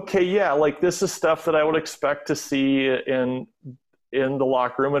is okay, yeah, like this is stuff that I would expect to see in the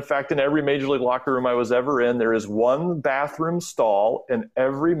locker room. In fact, in every major league locker room I was ever in, there is one bathroom stall in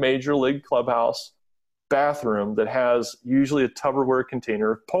every major league clubhouse bathroom that has usually a Tupperware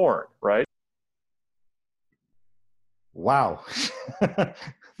container of porn, right? Wow.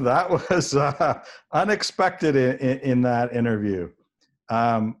 That was unexpected in that interview.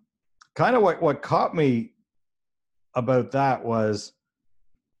 Kind of what caught me about that was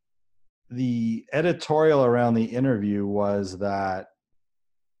the editorial around the interview was that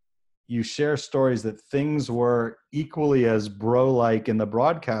you share stories that things were equally as bro-like in the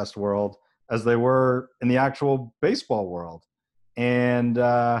broadcast world as they were in the actual baseball world. And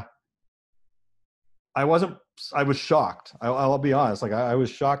I was shocked. I'll be honest. Like I was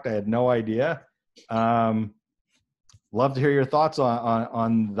shocked. I had no idea. Love to hear your thoughts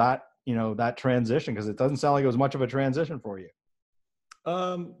on that, you know, that transition, because it doesn't sound like it was much of a transition for you.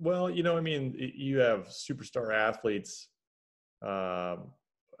 Well, you know, I mean, you have superstar athletes.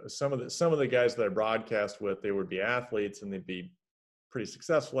 Some of the guys that I broadcast with, they would be athletes and they'd be pretty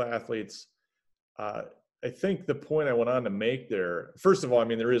successful athletes. I think the point I went on to make there, first of all, I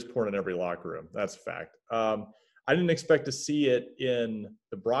mean, there is porn in every locker room. That's a fact. I didn't expect to see it in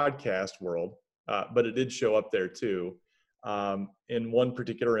the broadcast world, but it did show up there too. In one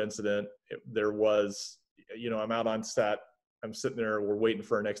particular incident, there was, you know, I'm out on set, I'm sitting there, we're waiting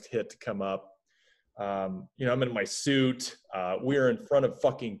for our next hit to come up. You know, I'm in my suit, we're in front of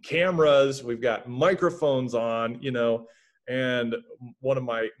fucking cameras, we've got microphones on, you know, and one of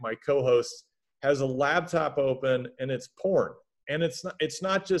my co-hosts has a laptop open and it's porn. And it's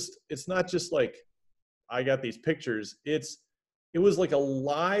not just like, I got these pictures. It was like a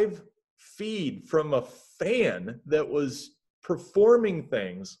live feed from a fan that was performing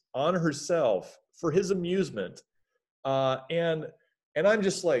things on herself for his amusement. And I'm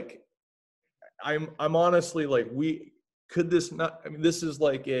just like, I'm honestly like, this is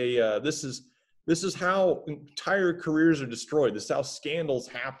like this is how entire careers are destroyed. This is how scandals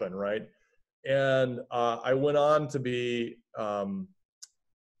happen. Right. And I went on to be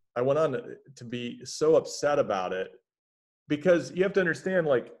so upset about it, because you have to understand,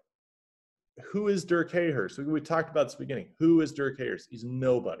 like, who is Dirk Hayhurst? We talked about this at the beginning. Who is Dirk Hayhurst? He's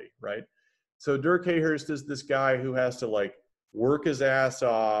nobody, right? So Dirk Hayhurst is this guy who has to like work his ass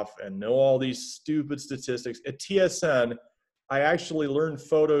off and know all these stupid statistics. At TSN, I actually learned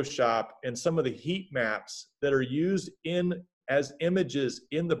Photoshop, and some of the heat maps that are used as images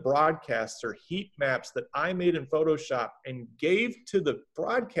in the broadcasts are heat maps that I made in Photoshop and gave to the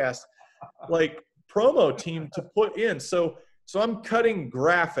broadcast like promo team to put in. So I'm cutting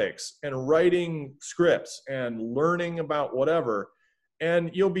graphics and writing scripts and learning about whatever.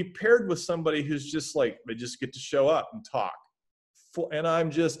 And you'll be paired with somebody who's just like, they just get to show up and talk. And I'm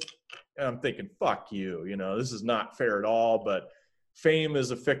thinking, fuck you, you know, this is not fair at all, but fame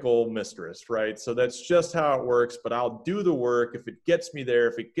is a fickle mistress, right? So that's just how it works, but I'll do the work. If it gets me there,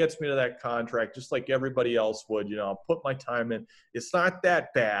 if it gets me to that contract, just like everybody else would, you know, I'll put my time in. It's not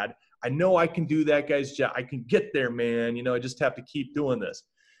that bad. I know I can do that guy's job. I can get there, man. You know, I just have to keep doing this.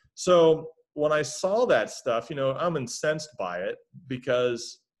 So when I saw that stuff, you know, I'm incensed by it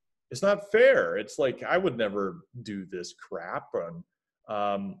because it's not fair. It's like, I would never do this crap.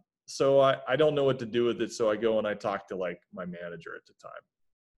 And, so I don't know what to do with it. So I go and I talk to like my manager at the time,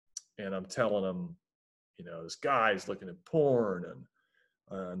 and I'm telling him, you know, this guy's looking at porn,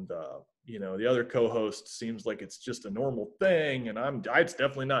 and you know, the other co-host seems like it's just a normal thing, and it's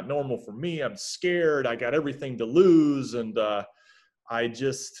definitely not normal for me. I'm scared. I got everything to lose, and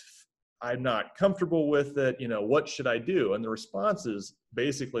I'm not comfortable with it. You know, what should I do? And the response is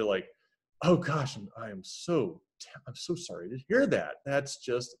basically like, oh gosh, I'm so sorry to hear that. That's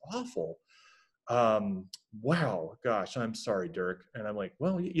just awful. Wow, gosh, I'm sorry, Dirk. And I'm like,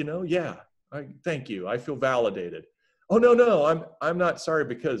 well, you know, yeah, thank you. I feel validated. oh no, I'm not sorry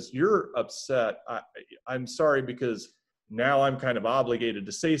because you're upset. I'm sorry because now I'm kind of obligated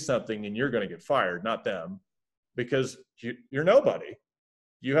to say something and you're going to get fired, not them, because you're nobody.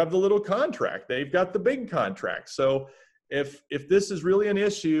 You have the little contract. They've got the big contract. So if this is really an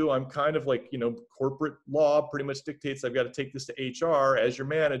issue, I'm kind of like, corporate law pretty much dictates I've got to take this to HR as your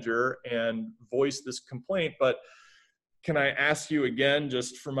manager and voice this complaint. But can I ask you again,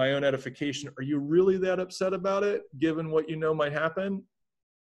 just for my own edification, are you really that upset about it, given what might happen?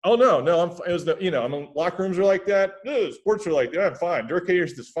 Oh, no, it was locker rooms are like that. No, sports are like that. I'm fine. Dirk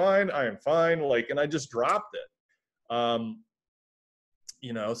Hayers is fine. I am fine. And I just dropped it.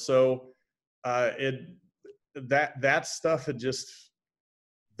 That stuff had just,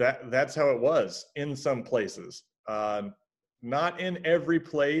 that's how it was in some places. Not in every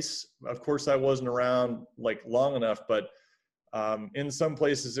place. Of course, I wasn't around long enough, but in some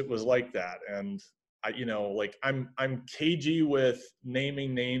places it was like that. And I'm cagey with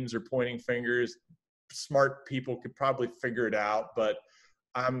naming names or pointing fingers. Smart people could probably figure it out, but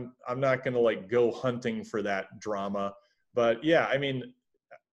I'm not going to go hunting for that drama. But yeah,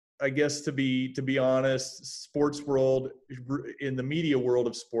 I guess to be honest, sports world, in the media world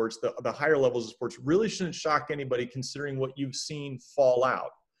of sports, the higher levels of sports really shouldn't shock anybody considering what you've seen fall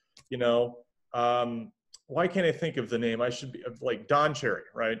out. Why can't I think of the name? I should be Don Cherry,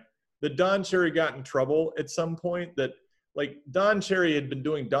 right? That Don Cherry got in trouble at some point, that Don Cherry had been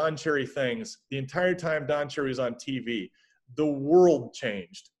doing Don Cherry things the entire time Don Cherry was on TV. The world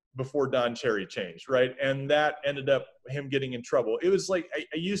changed before Don Cherry changed, right? And that ended up him getting in trouble. It was I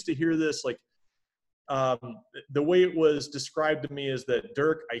used to hear this, the way it was described to me is that,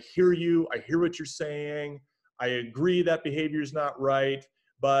 Dirk, I hear you, I hear what you're saying, I agree that behavior is not right,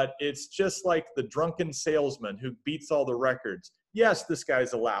 but it's just like the drunken salesman who beats all the records. Yes, this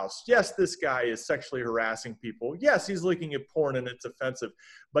guy's a louse. Yes, this guy is sexually harassing people. Yes, he's looking at porn and it's offensive,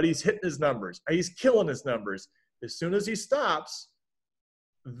 but he's hitting his numbers. He's killing his numbers. As soon as he stops,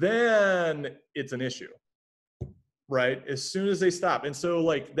 then it's an issue, right? As soon as they stop. And so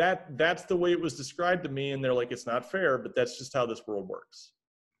that's the way it was described to me. And they're like, it's not fair, but that's just how this world works.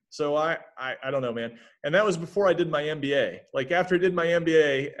 So I don't know, man. And that was before I did my MBA. After I did my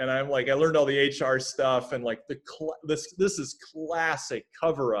MBA and I learned all the HR stuff and this is classic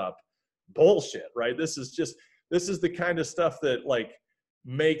cover up bullshit, right? This is the kind of stuff that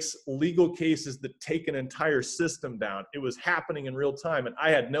makes legal cases that take an entire system down. It was happening in real time and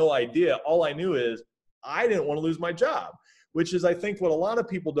I had no idea. All I knew is I didn't want to lose my job, which is I think what a lot of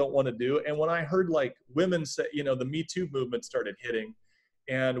people don't want to do. And when I heard women say, the Me Too movement started hitting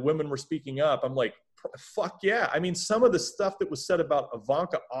and women were speaking up, I'm like, fuck yeah. Some of the stuff that was said about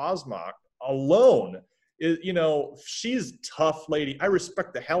Ivanka Osmak alone is, she's a tough lady. I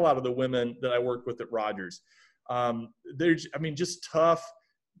respect the hell out of the women that I worked with at Rogers. They're just tough.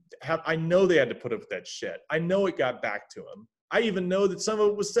 I know they had to put up with that shit. I know it got back to them. I even know that some of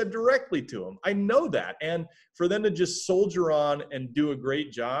it was said directly to them. I know that. And for them to just soldier on and do a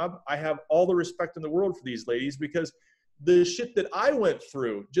great job, I have all the respect in the world for these ladies, because the shit that I went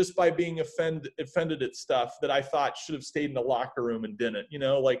through just by being offended at stuff that I thought should have stayed in the locker room and didn't,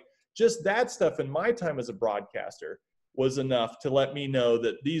 just that stuff in my time as a broadcaster was enough to let me know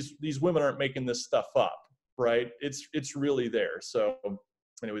that these women aren't making this stuff up. Right. It's really there. So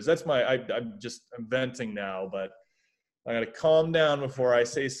anyways, that's I'm venting now, but I got to calm down before I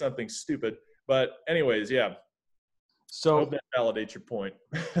say something stupid. But anyways, yeah. So I hope that validates your point.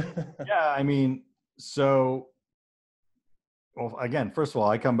 Yeah. Well, again, first of all,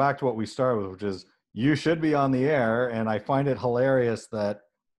 I come back to what we started with, which is you should be on the air. And I find it hilarious that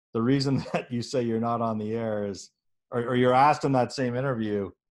the reason that you say you're not on the air is, or you're asked in that same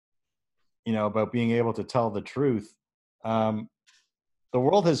interview, about being able to tell the truth. The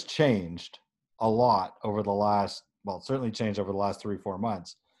world has changed a lot over the last, it certainly changed over the last 3-4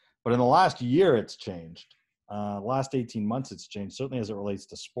 months, but in the last year it's changed. Last 18 months it's changed, certainly as it relates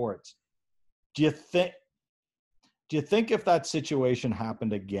to sports. Do you think if that situation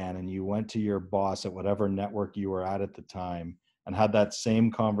happened again and you went to your boss at whatever network you were at the time and had that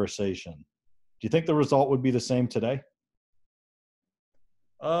same conversation, do you think the result would be the same today?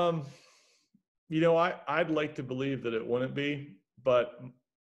 I'd like to believe that it wouldn't be, but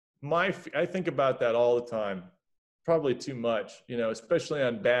I think about that all the time, probably too much, especially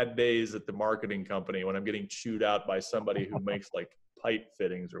on bad days at the marketing company when I'm getting chewed out by somebody who makes pipe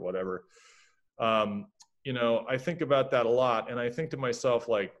fittings or whatever. I think about that a lot, and I think to myself,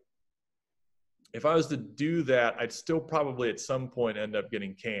 if I was to do that, I'd still probably at some point end up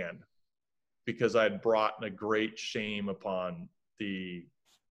getting canned because I'd brought a great shame upon the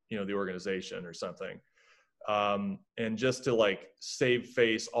organization or something. And just to like save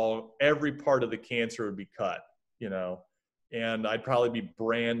face, every part of the cancer would be cut, you know, and I'd probably be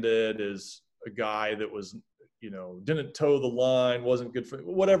branded as a guy that was, you know, didn't toe the line, wasn't good for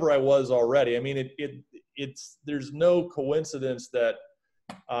whatever I was already. I mean, it's there's no coincidence that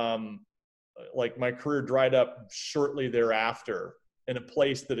like my career dried up shortly thereafter in a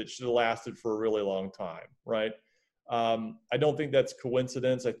place that it should have lasted for a really long time, right? I don't think that's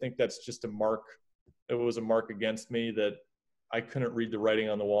coincidence. I think that's just a mark. It was a mark against me that I couldn't read the writing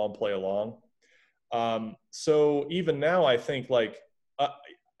on the wall and play along. So even now, I think like,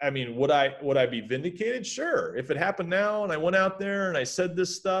 I mean, would I be vindicated? Sure. If it happened now and I went out there and I said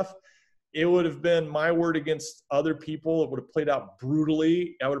this stuff, it would have been my word against other people. It would have played out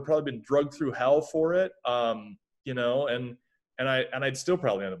brutally. I would have probably been drugged through hell for it. You know, and I'd still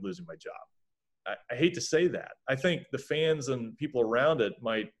probably end up losing my job. I hate to say that. I think the fans and people around it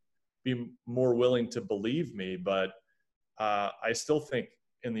might be more willing to believe me, but I still think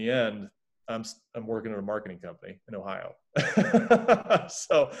in the end, I'm working at a marketing company in Ohio.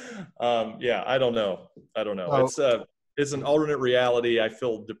 So yeah, I don't know. Oh. It's an alternate reality I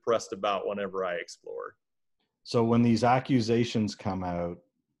feel depressed about whenever I explore. So when these accusations come out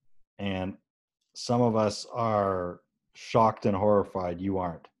and some of us are shocked and horrified, you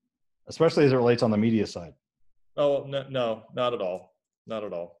aren't, especially as it relates on the media side. Oh, no, not at all. Not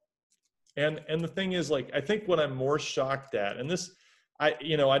at all. And the thing is, like, I think what I'm more shocked at, and this, I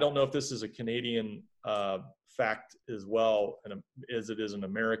don't know if this is a Canadian fact as well, and as it is an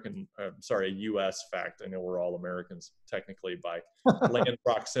American, a U.S. fact. I know we're all Americans technically by land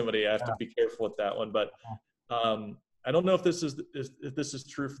proximity. I have to be careful with that one, but I don't know if this is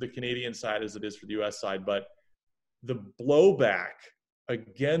true for the Canadian side as it is for the U.S. side, but the blowback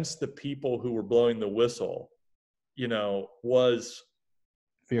against the people who were blowing the whistle, you know, was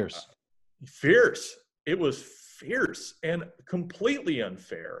fierce. It was fierce and completely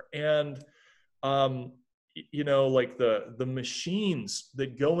unfair. And, you know, like the machines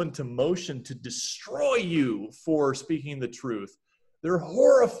that go into motion to destroy you for speaking the truth, they're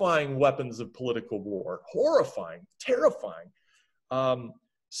horrifying weapons of political war, horrifying, terrifying.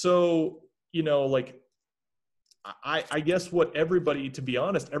 So, you know, like, I guess what everybody, to be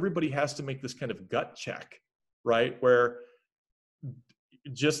honest, everybody has to make this kind of gut check, right? Where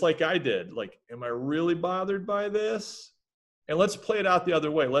just like I did, like, am I really bothered by this? And let's play it out the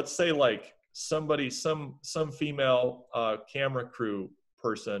other way. Let's say like somebody, some female camera crew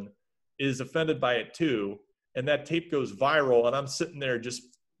person is offended by it too, and that tape goes viral and I'm sitting there just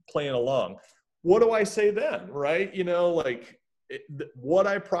playing along. What do I say then, right? You know, like what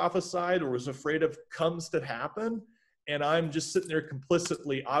I prophesied or was afraid of comes to happen, and I'm just sitting there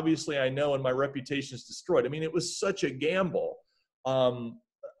complicitly. Obviously I know, and my reputation is destroyed. I mean, it was such a gamble. I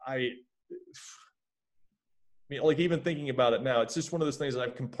mean, like, even thinking about it now, it's just one of those things that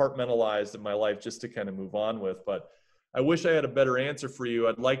I've compartmentalized in my life just to kind of move on with. But I wish I had a better answer for you.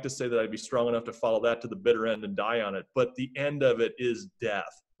 I'd like to say that I'd be strong enough to follow that to the bitter end and die on it. But the end of it is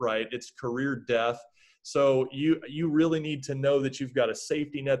death, right? It's career death. So you really need to know that you've got a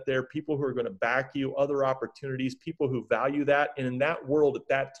safety net there, people who are going to back you, other opportunities, people who value that. And in that world at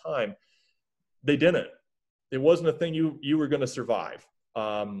that time, they didn't. It wasn't a thing you were going to survive.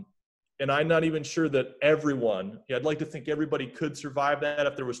 And I'm not even sure that everyone, I'd like to think everybody could survive that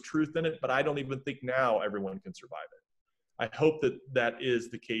if there was truth in it, but I don't even think now everyone can survive it. I hope that is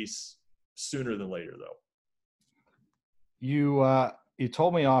the case sooner than later, though. You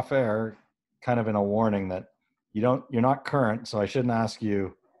told me off air, kind of in a warning, that you're not current, so I shouldn't ask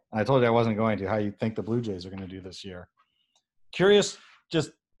you. I told you I wasn't going to, how you think the Blue Jays are going to do this year. Curious,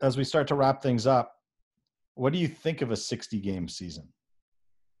 just as we start to wrap things up, what do you think of a 60-game season?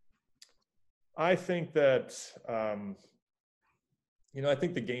 I think that, I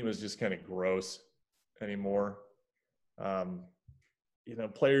think the game is just kind of gross anymore.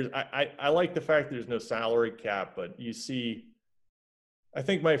 Players, I like the fact there's no salary cap, but you see, I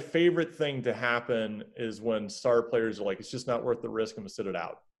think my favorite thing to happen is when star players are like, it's just not worth the risk, I'm going to sit it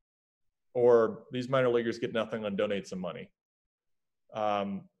out. Or these minor leaguers get nothing on donate some money.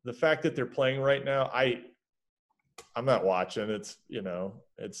 The fact that they're playing right now, I'm not watching. It's,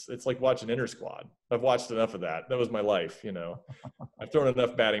 it's like watching Inter Squad. I've watched enough of that. That was my life, I've thrown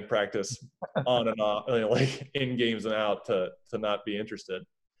enough batting practice on and off, like in games and out to not be interested.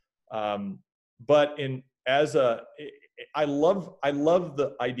 But I love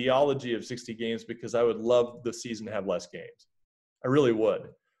the ideology of 60 games because I would love the season to have less games. I really would.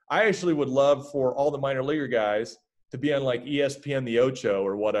 I actually would love for all the minor leaguer guys to be on like ESPN The Ocho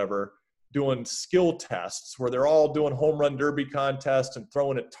or whatever, doing skill tests where they're all doing home run derby contests and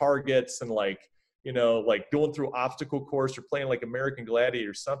throwing at targets and like, like going through obstacle course or playing like American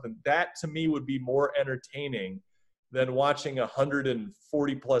Gladiator or something. That to me would be more entertaining than watching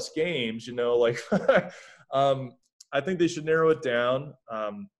 140 plus games, I think they should narrow it down.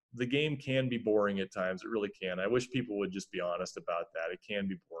 The game can be boring at times. It really can. I wish people would just be honest about that. It can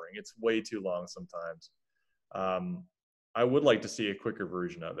be boring. It's way too long sometimes. I would like to see a quicker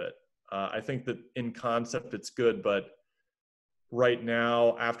version of it. I think that in concept it's good, but right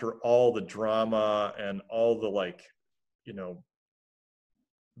now, after all the drama and all the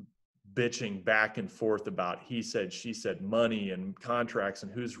bitching back and forth about he said, she said, money and contracts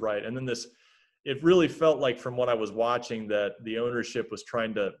and who's right. And then it really felt like from what I was watching that the ownership was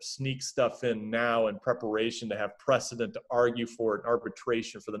trying to sneak stuff in now in preparation to have precedent to argue for it in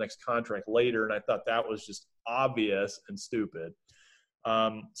arbitration for the next contract later. And I thought that was just obvious and stupid.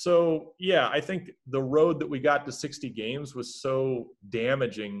 I think the road that we got to 60 games was so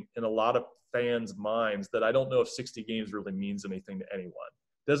damaging in a lot of fans' minds that I don't know if 60 games really means anything to anyone.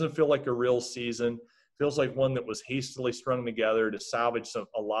 Doesn't feel like a real season. Feels like one that was hastily strung together to salvage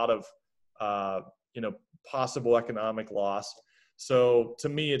a lot of possible economic loss. So to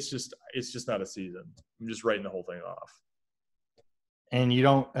me, it's just not a season. I'm just writing the whole thing off. And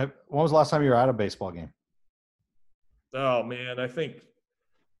when was the last time you were at a baseball game? Oh man, I think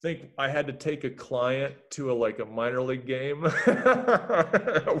I had to take a client to a minor league game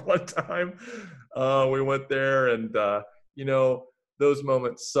one time. We went there and, those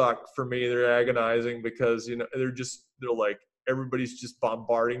moments suck for me. They're agonizing because, they're like, everybody's just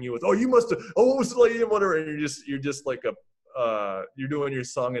bombarding you with, oh, you must have, oh, what was it like, whatever. And you're just like you're doing your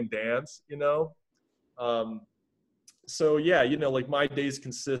song and dance, my days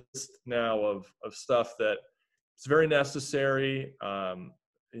consist now of stuff that it's very necessary.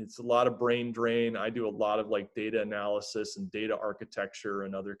 It's a lot of brain drain. I do a lot of data analysis and data architecture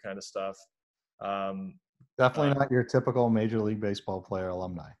and other kind of stuff. Definitely not your typical Major League Baseball player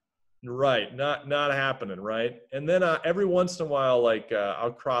alumni. Right. Not happening. Right. And then every once in a while,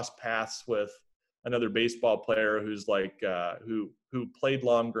 I'll cross paths with another baseball player who's who played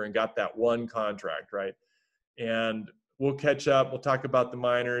longer and got that one contract. Right. And we'll catch up. We'll talk about the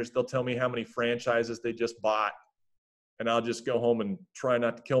minors. They'll tell me how many franchises they just bought. And I'll just go home and try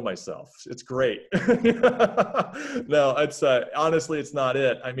not to kill myself. It's great. No, it's honestly, it's not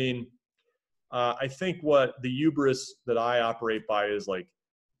it. I mean, I think what the hubris that I operate by is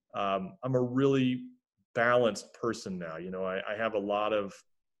I'm a really balanced person now. I have a lot of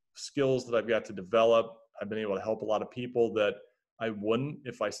skills that I've got to develop. I've been able to help a lot of people that I wouldn't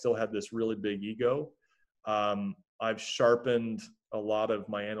if I still had this really big ego. I've sharpened a lot of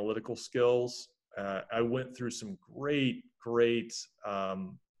my analytical skills. I went through some great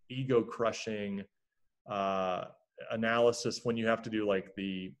ego crushing analysis when you have to do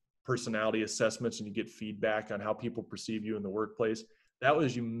the personality assessments and you get feedback on how people perceive you in the workplace. That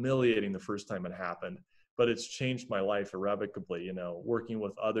was humiliating the first time it happened, but it's changed my life irrevocably, working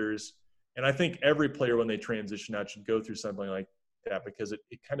with others. And I think every player, when they transition out, should go through something like that because it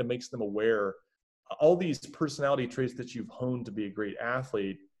kind of makes them aware all these personality traits that you've honed to be a great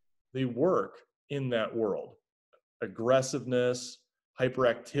athlete, they work in that world. Aggressiveness,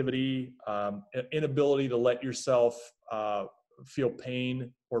 hyperactivity, inability to let yourself feel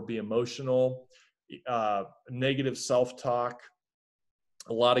pain or be emotional, negative self-talk.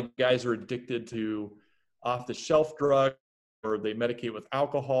 A lot of guys are addicted to off-the-shelf drugs, or they medicate with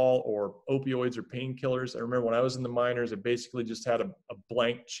alcohol or opioids or painkillers. I remember when I was in the minors, I basically just had a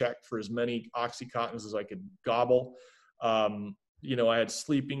blank check for as many Oxycontins as I could gobble. I had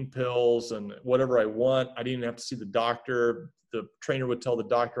sleeping pills and whatever I want. I didn't even have to see the doctor. The trainer would tell the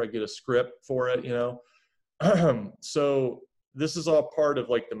doctor I'd get a script for it, So this is all part of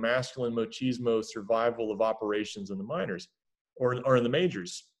the masculine machismo survival of operations in the minors or in the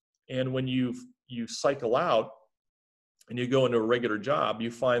majors. And when you cycle out and you go into a regular job,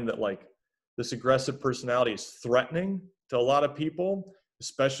 you find that this aggressive personality is threatening to a lot of people,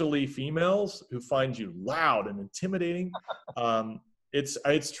 especially females who find you loud and intimidating.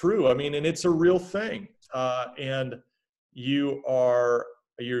 It's true. I mean, and it's a real thing. And you're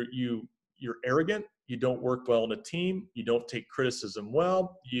arrogant. You don't work well in a team. You don't take criticism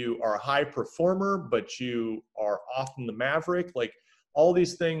well. You are a high performer, but you are often the maverick. All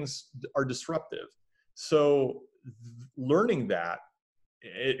these things are disruptive. So learning that,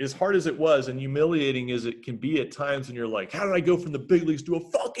 as hard as it was and humiliating as it can be at times when you're like, how did I go from the big leagues to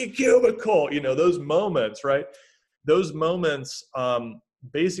a fucking cubicle? Those moments, right? Those moments,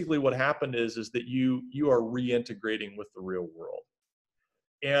 basically what happened is that you are reintegrating with the real world.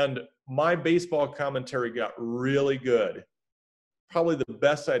 And my baseball commentary got really good probably the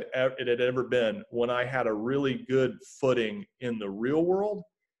best it had ever been when I had a really good footing in the real world,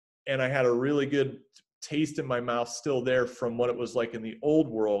 and I had a really good taste in my mouth still there from what it was like in the old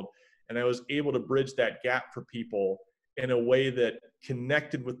world. And I was able to bridge that gap for people in a way that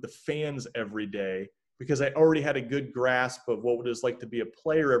connected with the fans every day, because I already had a good grasp of what it was like to be a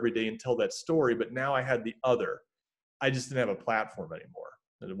player every day and tell that story. But now I had the other. I just didn't have a platform anymore.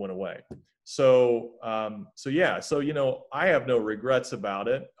 It went away. So I have no regrets about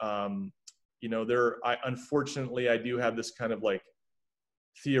it. Unfortunately, I do have this kind of like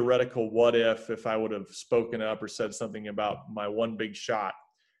theoretical what if I would have spoken up or said something about my one big shot.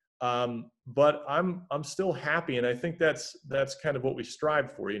 But I'm still happy, and I think that's kind of what we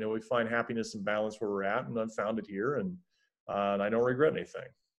strive for. We find happiness and balance where we're at, and I've found it here, and I don't regret anything.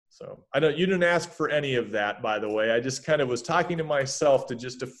 So you didn't ask for any of that, by the way. I just kind of was talking to myself to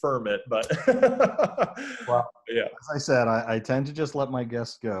just affirm it, but well, yeah. As I said, I tend to just let my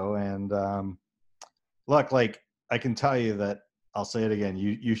guests go, and look, like I can tell you that I'll say it again.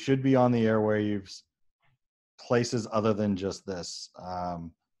 You should be on the airwaves places other than just this.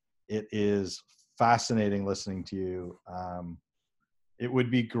 It is fascinating listening to you. It would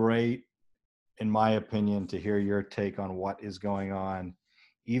be great, in my opinion, to hear your take on what is going on,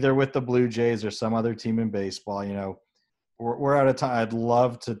 either with the Blue Jays or some other team in baseball. We're out of time. I'd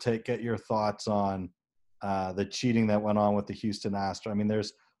love to get your thoughts on the cheating that went on with the Houston Astros. I mean,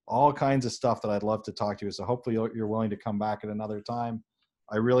 there's all kinds of stuff that I'd love to talk to you. So hopefully you're willing to come back at another time.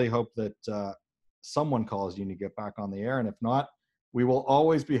 I really hope that someone calls you and you get back on the air. And if not, we will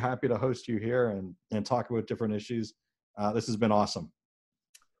always be happy to host you here and talk about different issues. This has been awesome.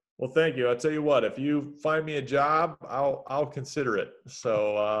 Well, thank you. I'll tell you what, if you find me a job, I'll consider it.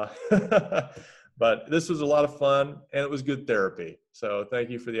 So, but this was a lot of fun and it was good therapy. So thank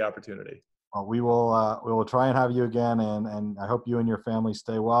you for the opportunity. Well, we will try and have you again. And I hope you and your family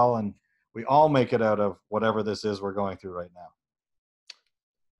stay well and we all make it out of whatever this is we're going through right now.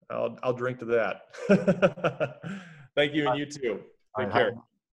 I'll drink to that. Thank you. And you too. Take care.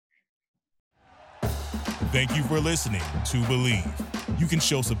 Thank you for listening to Believe. You can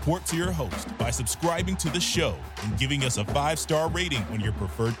show support to your host by subscribing to the show and giving us a 5-star rating on your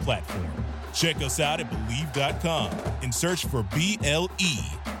preferred platform. Check us out at Believe.com and search for BLEAV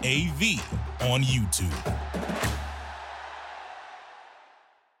on YouTube.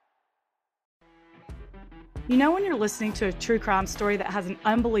 You know when you're listening to a true crime story that has an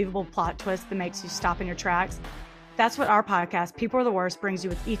unbelievable plot twist that makes you stop in your tracks? That's what our podcast, People Are the Worst, brings you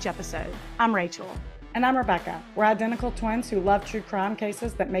with each episode. I'm Rachel. And I'm Rebecca. We're identical twins who love true crime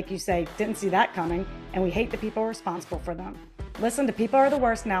cases that make you say, didn't see that coming, and we hate the people responsible for them. Listen to People Are the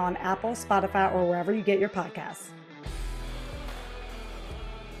Worst now on Apple, Spotify, or wherever you get your podcasts.